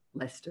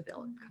less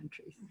developed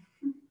countries.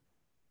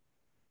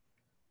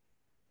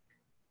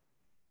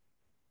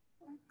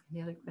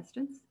 Any other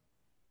questions?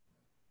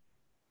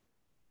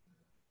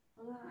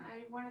 Well,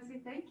 I want to say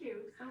thank you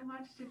so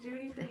much to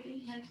Judy for being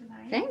here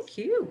tonight. Thank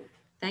you.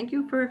 Thank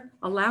you for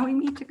allowing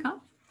me to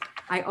come.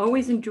 I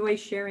always enjoy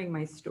sharing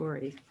my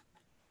stories.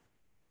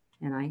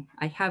 And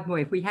I have more.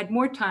 If we had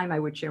more time, I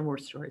would share more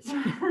stories.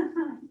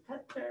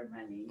 That's our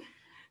money.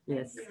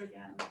 Yes. Thank you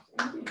again.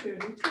 Thank you,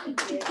 Judy.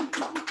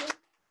 Thank you.